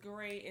smells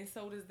great, and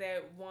so does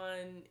that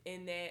one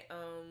in that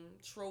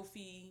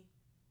trophy.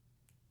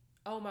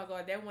 Oh my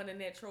god, that one in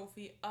that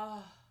trophy.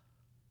 Oh,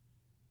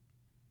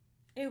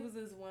 it was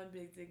this one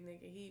big dick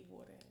nigga. He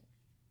wore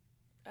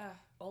that.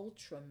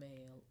 Ultra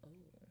male. Oh.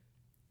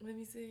 Let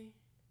me see.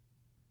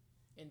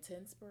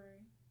 Intense spray.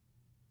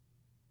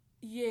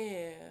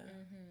 Yeah.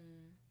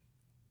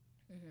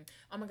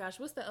 Oh my gosh,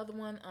 what's the other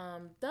one?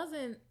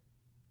 Doesn't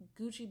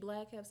Gucci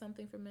Black have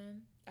something for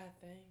men? I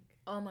think.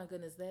 Oh my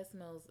goodness, that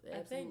smells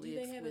absolutely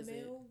exquisite. Do they have a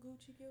male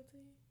Gucci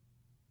guilty?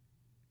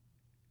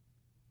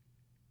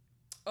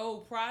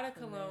 Oh, Prada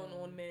cologne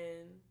on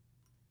men.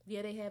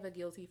 Yeah, they have a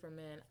guilty for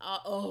men.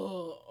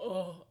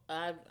 I'll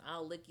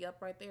lick you up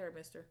right there,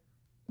 mister.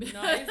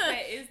 No,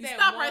 it's that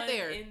stop one right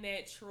there. In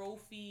that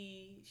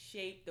trophy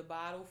shape, the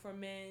bottle for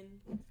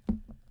men.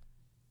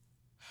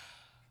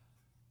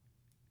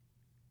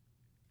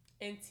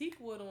 Antique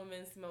wood on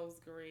men smells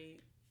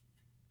great.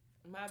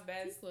 My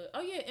best.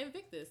 Oh yeah,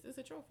 Invictus. It's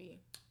a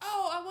trophy.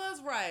 Oh, I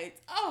was right.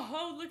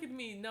 Oh, look at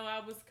me. No, I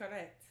was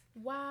correct.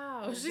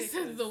 Wow. Invictus. She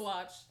says the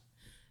watch.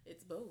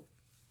 It's both.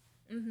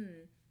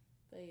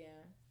 But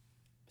yeah.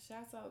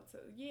 Shouts out to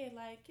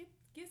like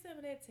get some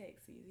of that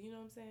taxis. You know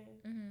what I'm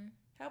saying?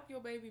 Help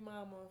your baby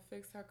mama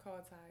fix her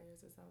car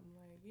tires or something,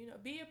 like, you know.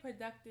 Be a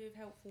productive,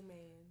 helpful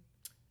man.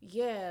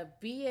 Yeah,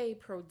 be a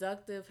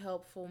productive,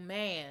 helpful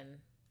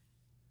man.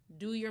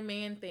 Do your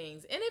man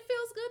things. And it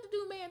feels good to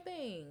do man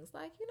things.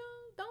 Like, you know,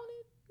 don't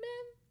it,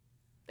 men?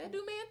 That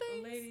do man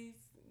things. Ladies,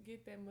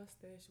 get that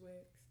mustache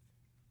waxed.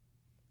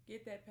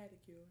 Get that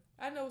pedicure.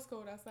 I know it's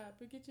cold outside,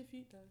 but get your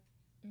feet done.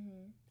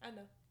 I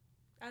know.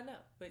 I know,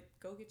 but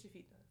go get your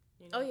feet done.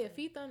 You know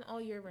feet done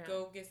all year round.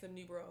 Go get some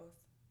new bras.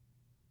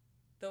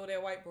 Throw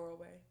that white bra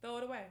away. Throw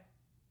it away.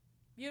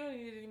 You don't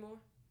need it anymore.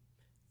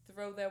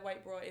 Throw that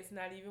white bra. It's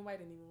not even white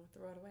anymore.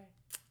 Throw it away.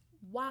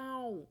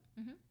 Wow.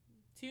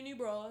 2 new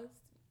bras.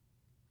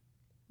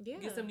 Yeah.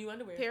 Get some new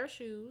underwear. Pair of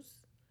shoes.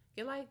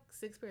 Get like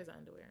 6 pairs of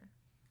underwear.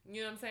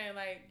 You know what I'm saying?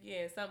 Like,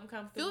 yeah, something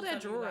comfortable. Fill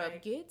that drawer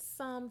up. Get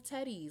some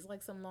teddies,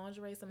 like some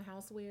lingerie, some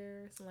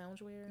housewear, some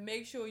loungewear.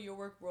 Make sure your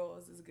work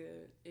bras is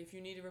good. If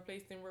you need to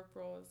replace them work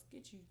bras,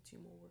 get you 2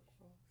 more work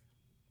bras.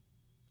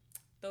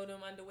 Throw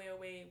them underwear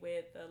away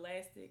where the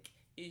elastic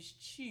is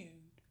chewed.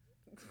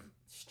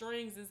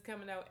 Strings is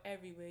coming out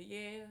everywhere.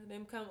 Yeah,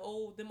 them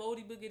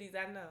oldie boogies,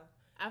 I know.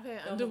 I've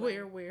had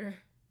underwear where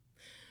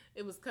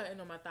it was cutting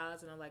on my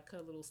thighs and I like cut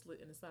a little slit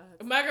in the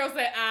sides. My girl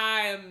said,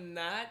 I am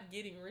not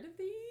getting rid of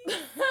these.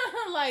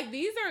 Like,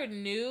 these are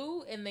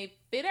new and they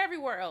fit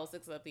everywhere else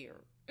except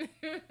here.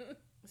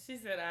 She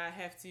said, I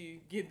have to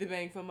get the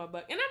bang for my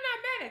buck. And I'm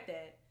not mad at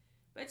that.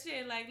 But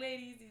yeah, like,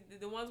 ladies,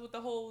 the ones with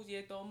the holes,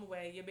 yeah, throw them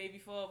away. Your baby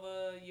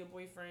father, your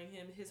boyfriend,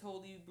 his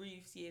holy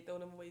briefs, yeah, throw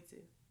them away too.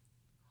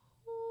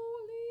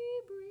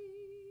 Holy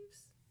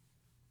briefs.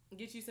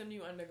 Get you some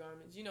new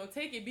undergarments. You know,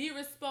 take it. Be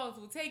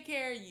responsible. Take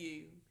care of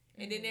you.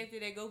 And then after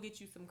that, go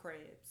get you some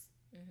crabs.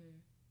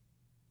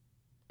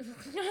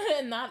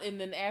 And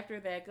then after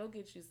that, go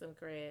get you some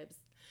crabs.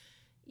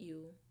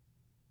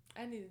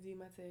 I need to do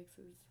my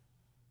taxes.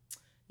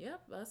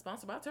 Yep,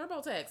 sponsored by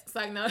TurboTax. It's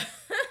like, no.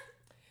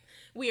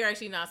 We are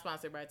actually not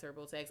sponsored by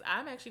TurboTax.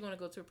 I'm actually going to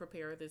go to a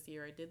preparer this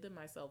year. I did them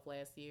myself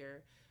last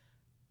year.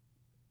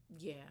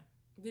 Yeah.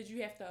 Did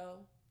you have to owe?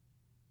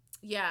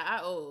 Yeah,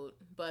 I owed,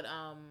 but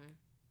I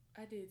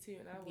did too,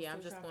 and I was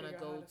I'm just going to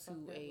go to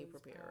a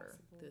preparer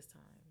this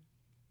time.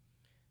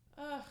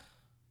 Oh,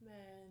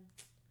 man.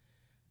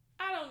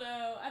 I don't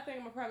know. I think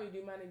I'm going to probably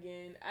do mine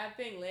again. I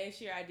think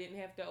last year I didn't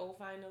have to owe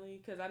finally,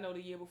 because I know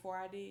the year before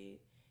I did.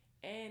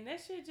 And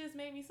that shit just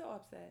made me so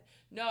upset.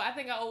 No, I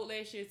think I owed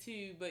last year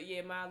too, but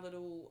yeah, my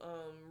little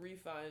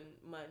refund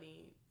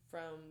money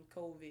from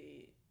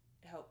COVID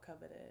helped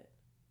cover that.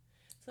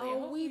 So,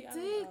 yeah, we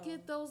did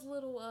get those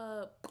little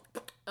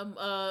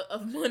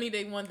of money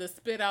they wanted to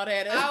spit out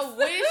at us. I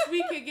wish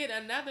we could get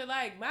another.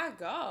 Like, my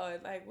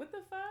God, like, what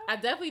the fuck? I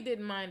definitely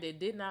didn't mind it.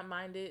 Did not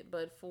mind it,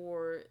 but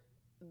for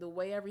the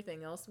way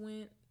everything else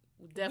went,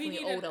 we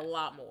definitely owed a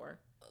lot more.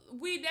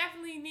 We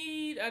definitely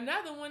need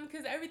another one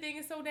because everything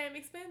is so damn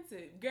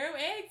expensive. Girl,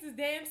 eggs is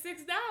damn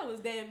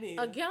 $6, damn near.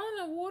 A gallon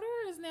of water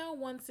is now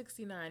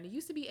 $1.69. It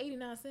used to be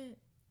 89 cents.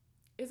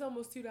 It's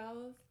almost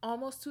 $2.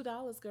 Almost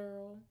 $2,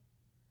 girl.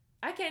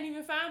 I can't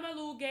even find my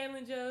little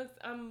gallon jugs.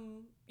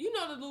 You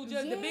know the little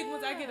jugs, the big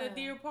ones I get at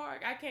Deer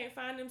Park. I can't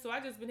find them, so I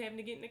just been having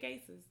to get in the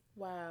cases.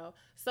 Wow.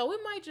 So it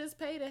might just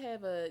pay to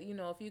have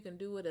if you can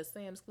do it, a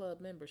Sam's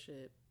Club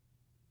membership.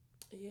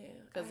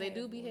 Yeah, because they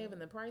do be having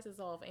the prices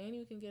off, and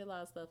you can get a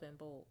lot of stuff in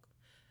bulk.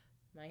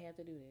 Might have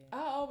to do that.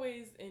 I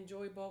always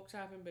enjoy bulk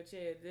shopping, but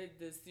yeah,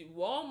 the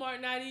Walmart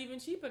not even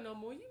cheaper no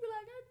more. You be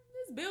like,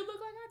 this bill look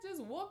like I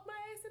just walked my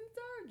ass in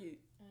Target.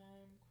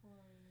 I'm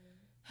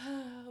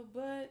crying.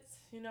 But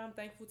I'm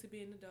thankful to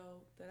be an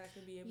adult that I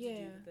can be able to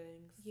do the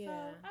things. Yeah, so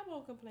I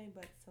won't complain,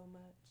 but so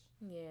much.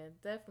 Yeah,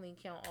 definitely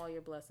count all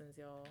your blessings,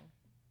 y'all.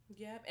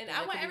 Yep, and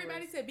I want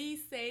everybody to be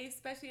safe,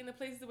 especially in the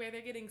places where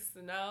they're getting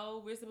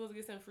snow. We're supposed to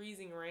get some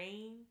freezing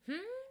rain.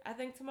 I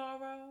think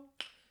tomorrow.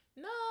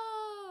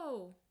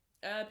 No.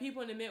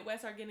 People in the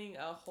Midwest are getting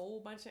a whole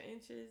bunch of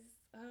inches.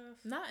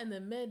 Not in the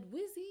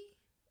Midwizzy.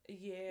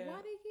 Yeah.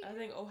 Why they get? I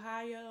think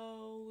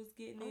Ohio was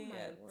getting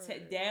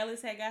it.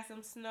 Dallas had got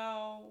some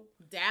snow.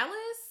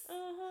 Dallas?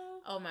 Uh-huh.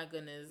 Oh my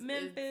goodness.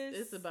 Memphis.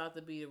 It's about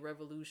to be a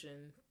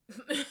revolution.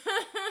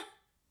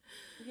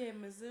 Yeah,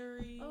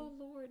 Missouri. Oh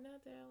Lord,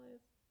 not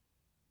Dallas.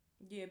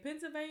 Yeah,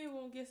 Pennsylvania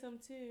won't get some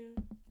too.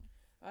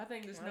 I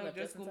think the snow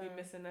just gonna be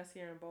missing us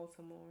here in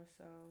Baltimore,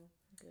 so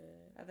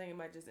good. I think it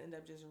might just end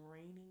up just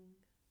raining.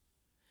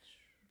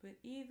 But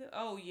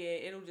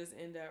it'll just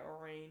end up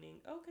raining.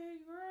 Okay,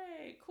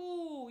 great,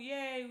 cool,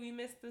 yay, we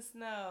missed the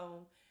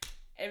snow.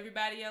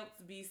 Everybody else,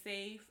 be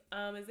safe.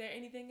 Is there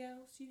anything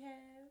else you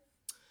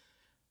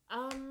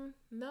have?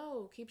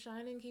 No. Keep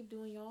shining, keep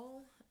doing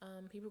y'all.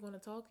 People are gonna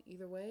talk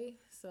either way,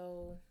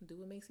 so do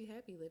what makes you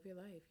happy. Live your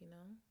life,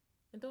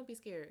 and don't be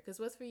scared, because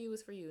what's for you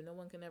is for you. No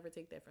one can ever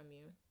take that from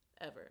you,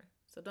 ever.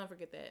 So don't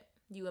forget that.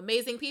 You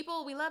amazing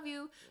people, we love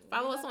you.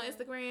 Follow us on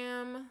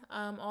Instagram,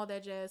 all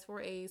that jazz,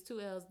 4 A's,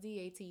 2 L's,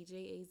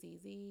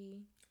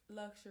 DATJAZZ.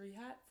 Luxury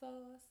hot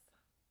sauce.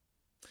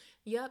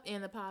 Yep,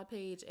 and the pod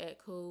page at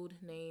Code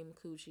Name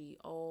Coochie,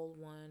 all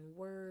one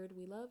word.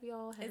 We love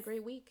y'all. Have a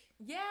great week.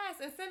 Yes,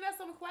 and send us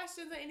some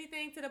questions or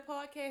anything to the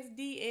podcast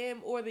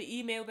DM or the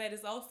email that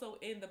is also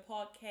in the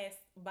podcast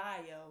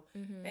bio.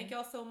 Thank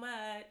y'all so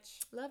much.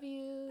 Love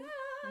you.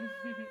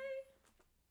 Bye.